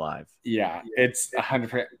make it out alive. Yeah, it's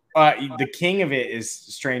 100%. The king of it is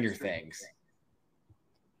Stranger Things.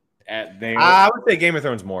 I would say Game of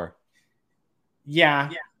Thrones more. Yeah,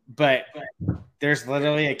 but there's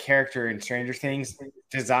literally a character in Stranger Things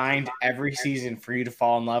designed every season for you to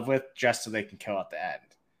fall in love with just so they can kill at the end.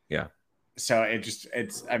 Yeah. So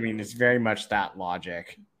it's very much that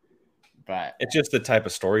logic. But it's just the type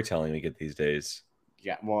of storytelling we get these days.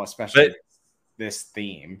 Yeah, well, especially this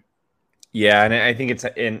theme. Yeah, and I think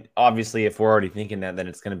and obviously if we're already thinking that, then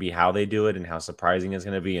it's going to be how they do it and how surprising it's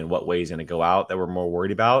going to be and what way he's going to go out that we're more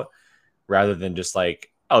worried about, rather than just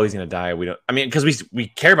like, oh, he's going to die. Because we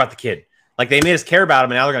care about the kid. Like they made us care about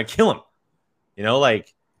him and now they're going to kill him. You know,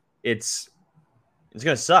 like it's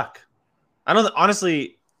going to suck.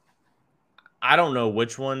 Honestly, I don't know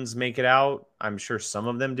which ones make it out. I'm sure some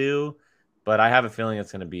of them do, but I have a feeling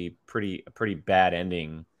it's going to be a pretty bad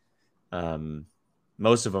ending.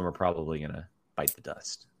 Most of them are probably going to bite the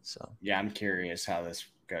dust. So yeah, I'm curious how this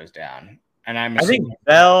goes down. And I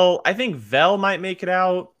think Vel might make it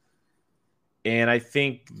out. And I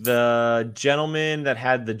think the gentleman that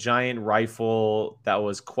had the giant rifle that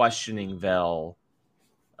was questioning Vel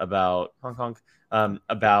about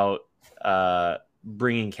about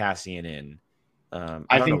bringing Cassian in.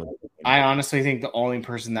 I honestly think the only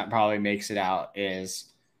person that probably makes it out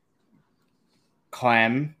is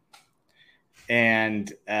Clem and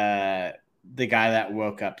the guy that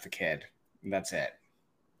woke up the kid. That's it.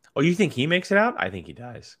 Oh, you think he makes it out? I think he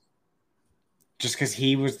dies. Just because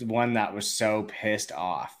he was the one that was so pissed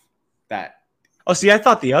off that. Oh, see, I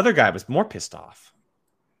thought the other guy was more pissed off.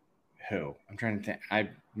 Who? I'm trying to think. I'm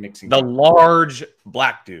mixing. The large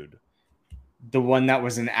black dude. The one that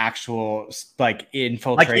was an actual like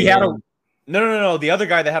infiltrator. Like he had no. The other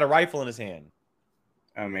guy that had a rifle in his hand.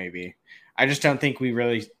 Oh, maybe. I just don't think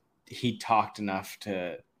he talked enough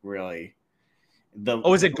to really.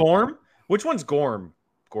 Is it Gorm? Which one's Gorm,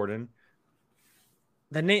 Gordon?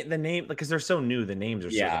 The name, because they're so new. The names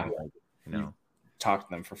are so talk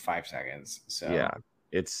to them for 5 seconds. So yeah,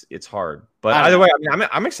 it's hard. But either way, I mean,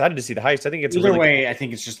 I'm excited to see the heist. I think it's either way. I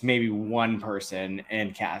think it's just maybe one person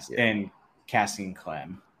and casting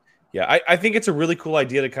Clem. Yeah, I think it's a really cool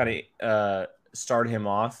idea to kind of start him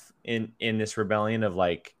off in this rebellion of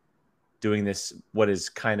like doing this, what is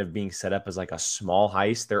kind of being set up as like a small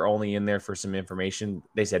heist. They're only in there for some information.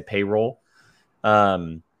 They said payroll.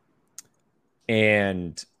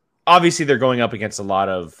 And obviously they're going up against a lot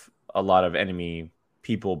of enemy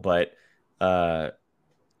people, but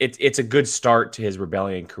it's a good start to his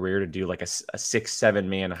rebellion career to do like a 6-7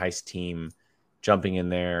 man heist team jumping in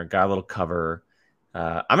there, got a little cover.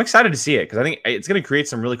 I'm excited to see it because I think it's going to create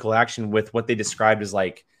some really cool action with what they described as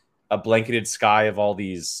like a blanketed sky of all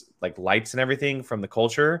these like lights and everything from the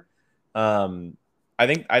culture. I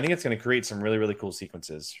think it's going to create some really, really cool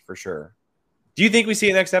sequences for sure. Do you think we see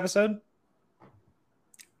it next episode?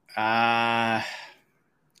 I've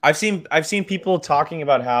seen people talking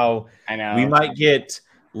about how we might get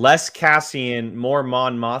less Cassian, more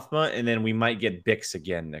Mon Mothma, and then we might get Bix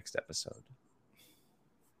again next episode.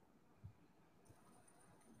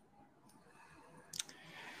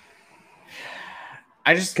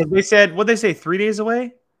 Because they said, what'd they say, 3 days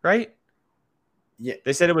away, right? Yeah,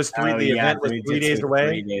 they said it was the event was 3 days away.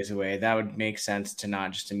 3 days away. That would make sense to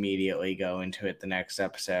not just immediately go into it the next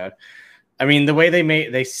episode. I mean, the way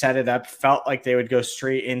they set it up felt like they would go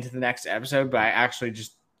straight into the next episode, but I actually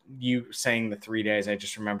just you saying the 3 days, I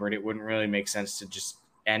just remembered it wouldn't really make sense to just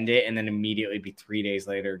end it and then immediately be 3 days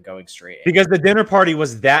later going straight in. Because the dinner party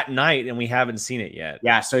was that night and we haven't seen it yet.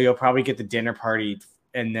 Yeah, so you'll probably get the dinner party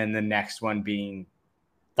and then the next one being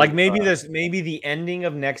like maybe the ending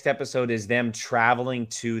of next episode is them traveling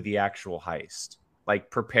to the actual heist, like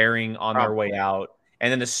preparing on their way out,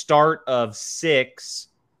 and then the start of 6.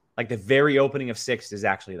 Like the very opening of 6 is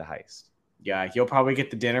actually the heist. Yeah, you'll probably get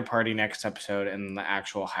the dinner party next episode and the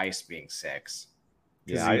actual heist being 6.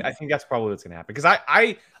 Yeah, I think that's probably what's going to happen. Because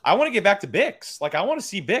I want to get back to Bix. Like, I want to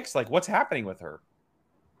see Bix. Like, what's happening with her?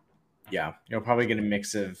 Yeah, you'll probably get a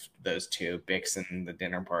mix of those two, Bix and the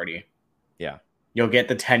dinner party. Yeah. You'll get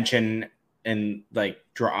the tension and, like,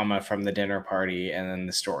 drama from the dinner party and then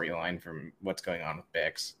the storyline from what's going on with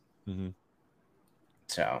Bix. Mm-hmm.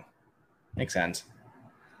 So, makes sense.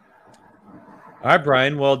 All right,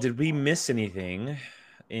 Brian. Well, did we miss anything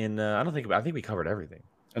I think we covered everything.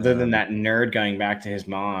 Other than that nerd going back to his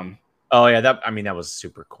mom. Oh yeah, that was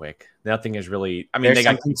super quick. Nothing is really. I mean, There's they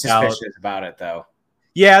got something kicked out. suspicious about it, though.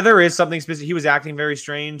 Yeah, there is something specific. He was acting very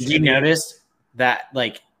strange. Did you notice that,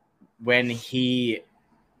 like, when he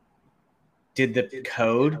did the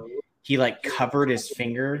code, he like covered his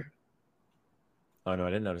finger? Oh no, I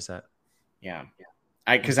didn't notice that. Yeah,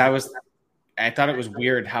 I thought it was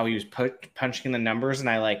weird how he was punching the numbers, and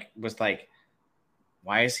I was like,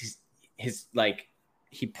 why is his like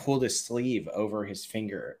he pulled his sleeve over his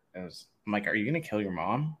finger? I'm like, are you gonna kill your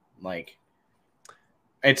mom? Like,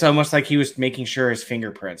 it's almost like he was making sure his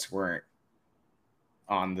fingerprints weren't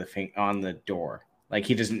on the door. Like,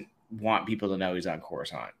 he doesn't want people to know he's on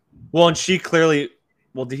Coruscant. Well, and she clearly.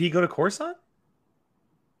 Well, did he go to Coruscant?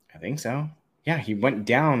 I think so. Yeah, he went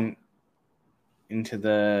down into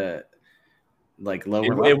the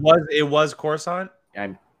lower. It was Coruscant.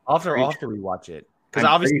 I'll have to rewatch it because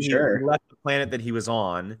obviously he left the planet that he was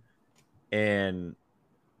on, and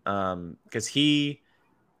because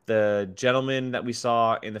the gentleman that we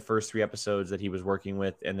saw in the first 3 episodes that he was working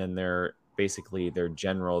with, and then their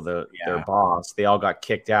general, their boss, they all got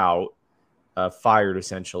kicked out, fired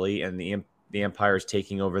essentially, and the Empire is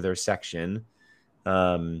taking over their section.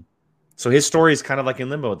 So his story is kind of like in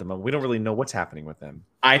limbo at the moment. We don't really know what's happening with them.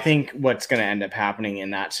 I think what's going to end up happening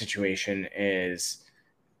in that situation is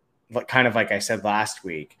kind of like I said last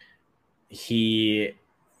week. He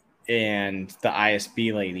and the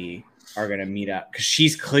ISB lady are going to meet up because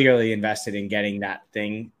she's clearly invested in getting that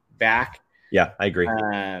thing back. Yeah, I agree.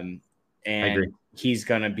 And he's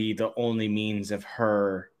going to be the only means of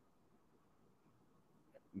her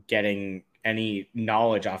getting any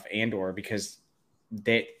knowledge off Andor, because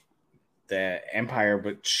the Empire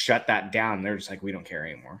would shut that down. They're just like, we don't care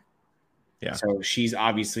anymore. Yeah. So she's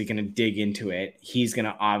obviously going to dig into it. He's going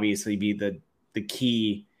to obviously be the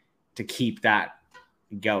key to keep that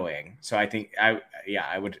going. So I think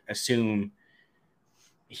I would assume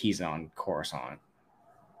he's on Coruscant.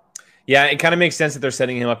 Yeah, it kind of makes sense that they're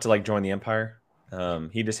setting him up to like join the Empire.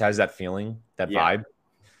 He just has that feeling, that vibe.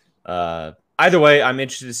 Either way, I'm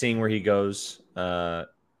interested in seeing where he goes.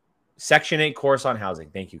 Section 8 Coruscant housing.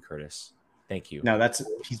 Thank you, Curtis. Thank you. No,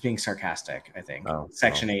 he's being sarcastic, I think.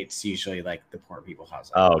 Section 8's usually like the poor people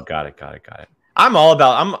housing. Oh, got it.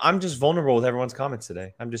 I'm just vulnerable with everyone's comments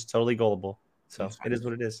today. I'm just totally gullible. So it is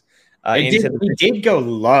what it is. It did go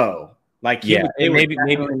low. Like, maybe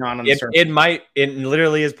not on the surface. It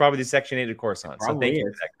literally is probably the Section 8 of Coruscant. So thank you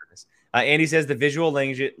for that, Curtis. Andy says the visual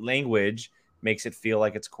language makes it feel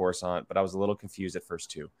like it's Coruscant, but I was a little confused at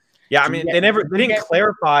first too. Yeah, I mean, they didn't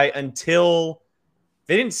clarify until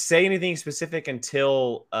they didn't say anything specific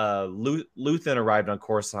until Luthen arrived on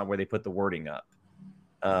Coruscant, where they put the wording up.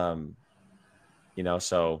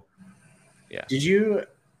 So yeah. Did you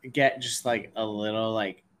get just like a little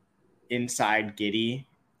like inside giddy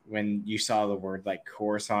when you saw the word like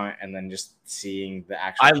Coruscant, and then just seeing the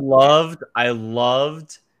actual? I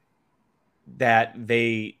loved that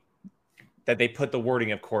they put the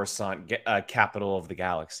wording of Coruscant, capital of the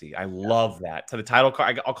galaxy. I love that. To the title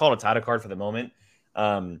card, I'll call it a title card for the moment.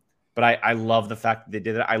 But I love the fact that they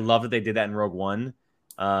did it. I love that they did that in Rogue One.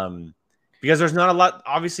 Because there's not a lot.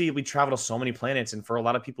 Obviously, we travel to so many planets, and for a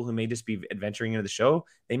lot of people who may just be adventuring into the show,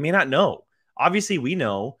 they may not know. Obviously, we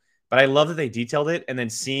know, but I love that they detailed it. And then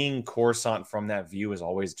seeing Coruscant from that view is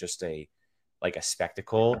always just a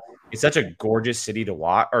spectacle. It's such a gorgeous city to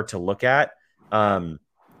watch or to look at. I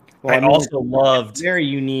also loved, very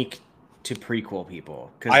unique to prequel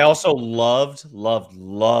people. I also loved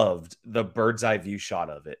the bird's eye view shot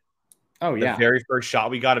of it. Oh yeah, the very first shot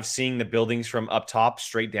we got of seeing the buildings from up top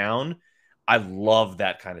straight down. I love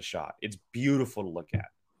that kind of shot. It's beautiful to look at.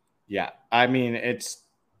 Yeah, I mean it's.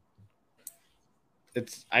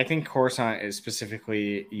 I think Coruscant is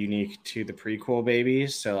specifically unique to the prequel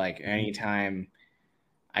babies. So like anytime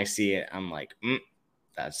I see it, I'm like,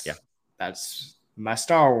 that's my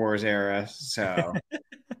Star Wars era. So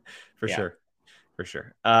for sure.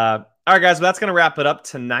 All right, guys. Well, that's going to wrap it up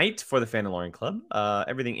tonight for the Fandalorian Club.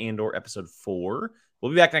 Everything Andor episode 4.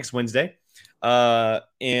 We'll be back next Wednesday.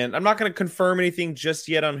 And I'm not going to confirm anything just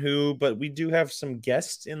yet on who, but we do have some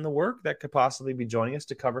guests in the work that could possibly be joining us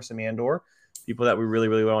to cover some Andor. People that we really,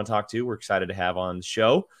 really want to talk to. We're excited to have on the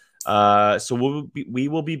show. So we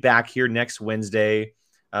will be back here next Wednesday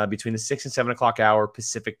between the 6 and 7 o'clock hour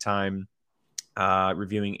Pacific time,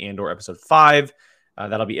 reviewing Andor episode 5.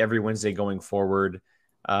 That'll be every Wednesday going forward.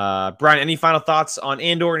 Brian, any final thoughts on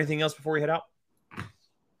Andor or anything else before we head out?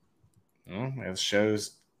 Well, the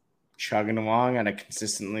show's chugging along at a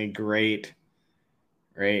consistently great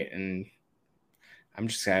rate, and I'm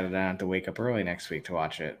just excited that I don't have to wake up early next week to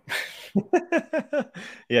watch it.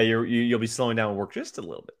 Yeah, you'll be slowing down work just a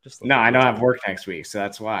little bit. No, I don't have work next week, so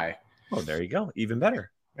that's why. Oh, there you go. Even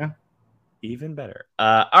better. Yeah. Even better.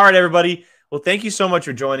 All right, everybody. Well, thank you so much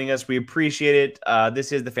for joining us. We appreciate it.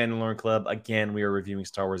 This is the Fandom Learn Club. Again, we are reviewing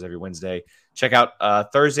Star Wars every Wednesday. Check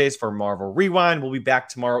out Thursdays for Marvel Rewind. We'll be back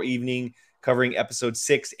tomorrow evening covering episode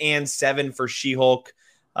 6 and 7 for She-Hulk.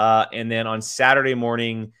 And then on Saturday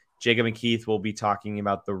morning, Jacob and Keith will be talking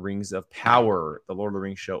about the Rings of Power, the Lord of the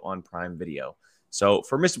Rings show on Prime Video. So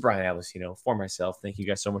for Mr. Brian Alessino, for myself, thank you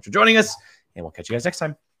guys so much for joining us, and we'll catch you guys next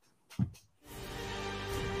time.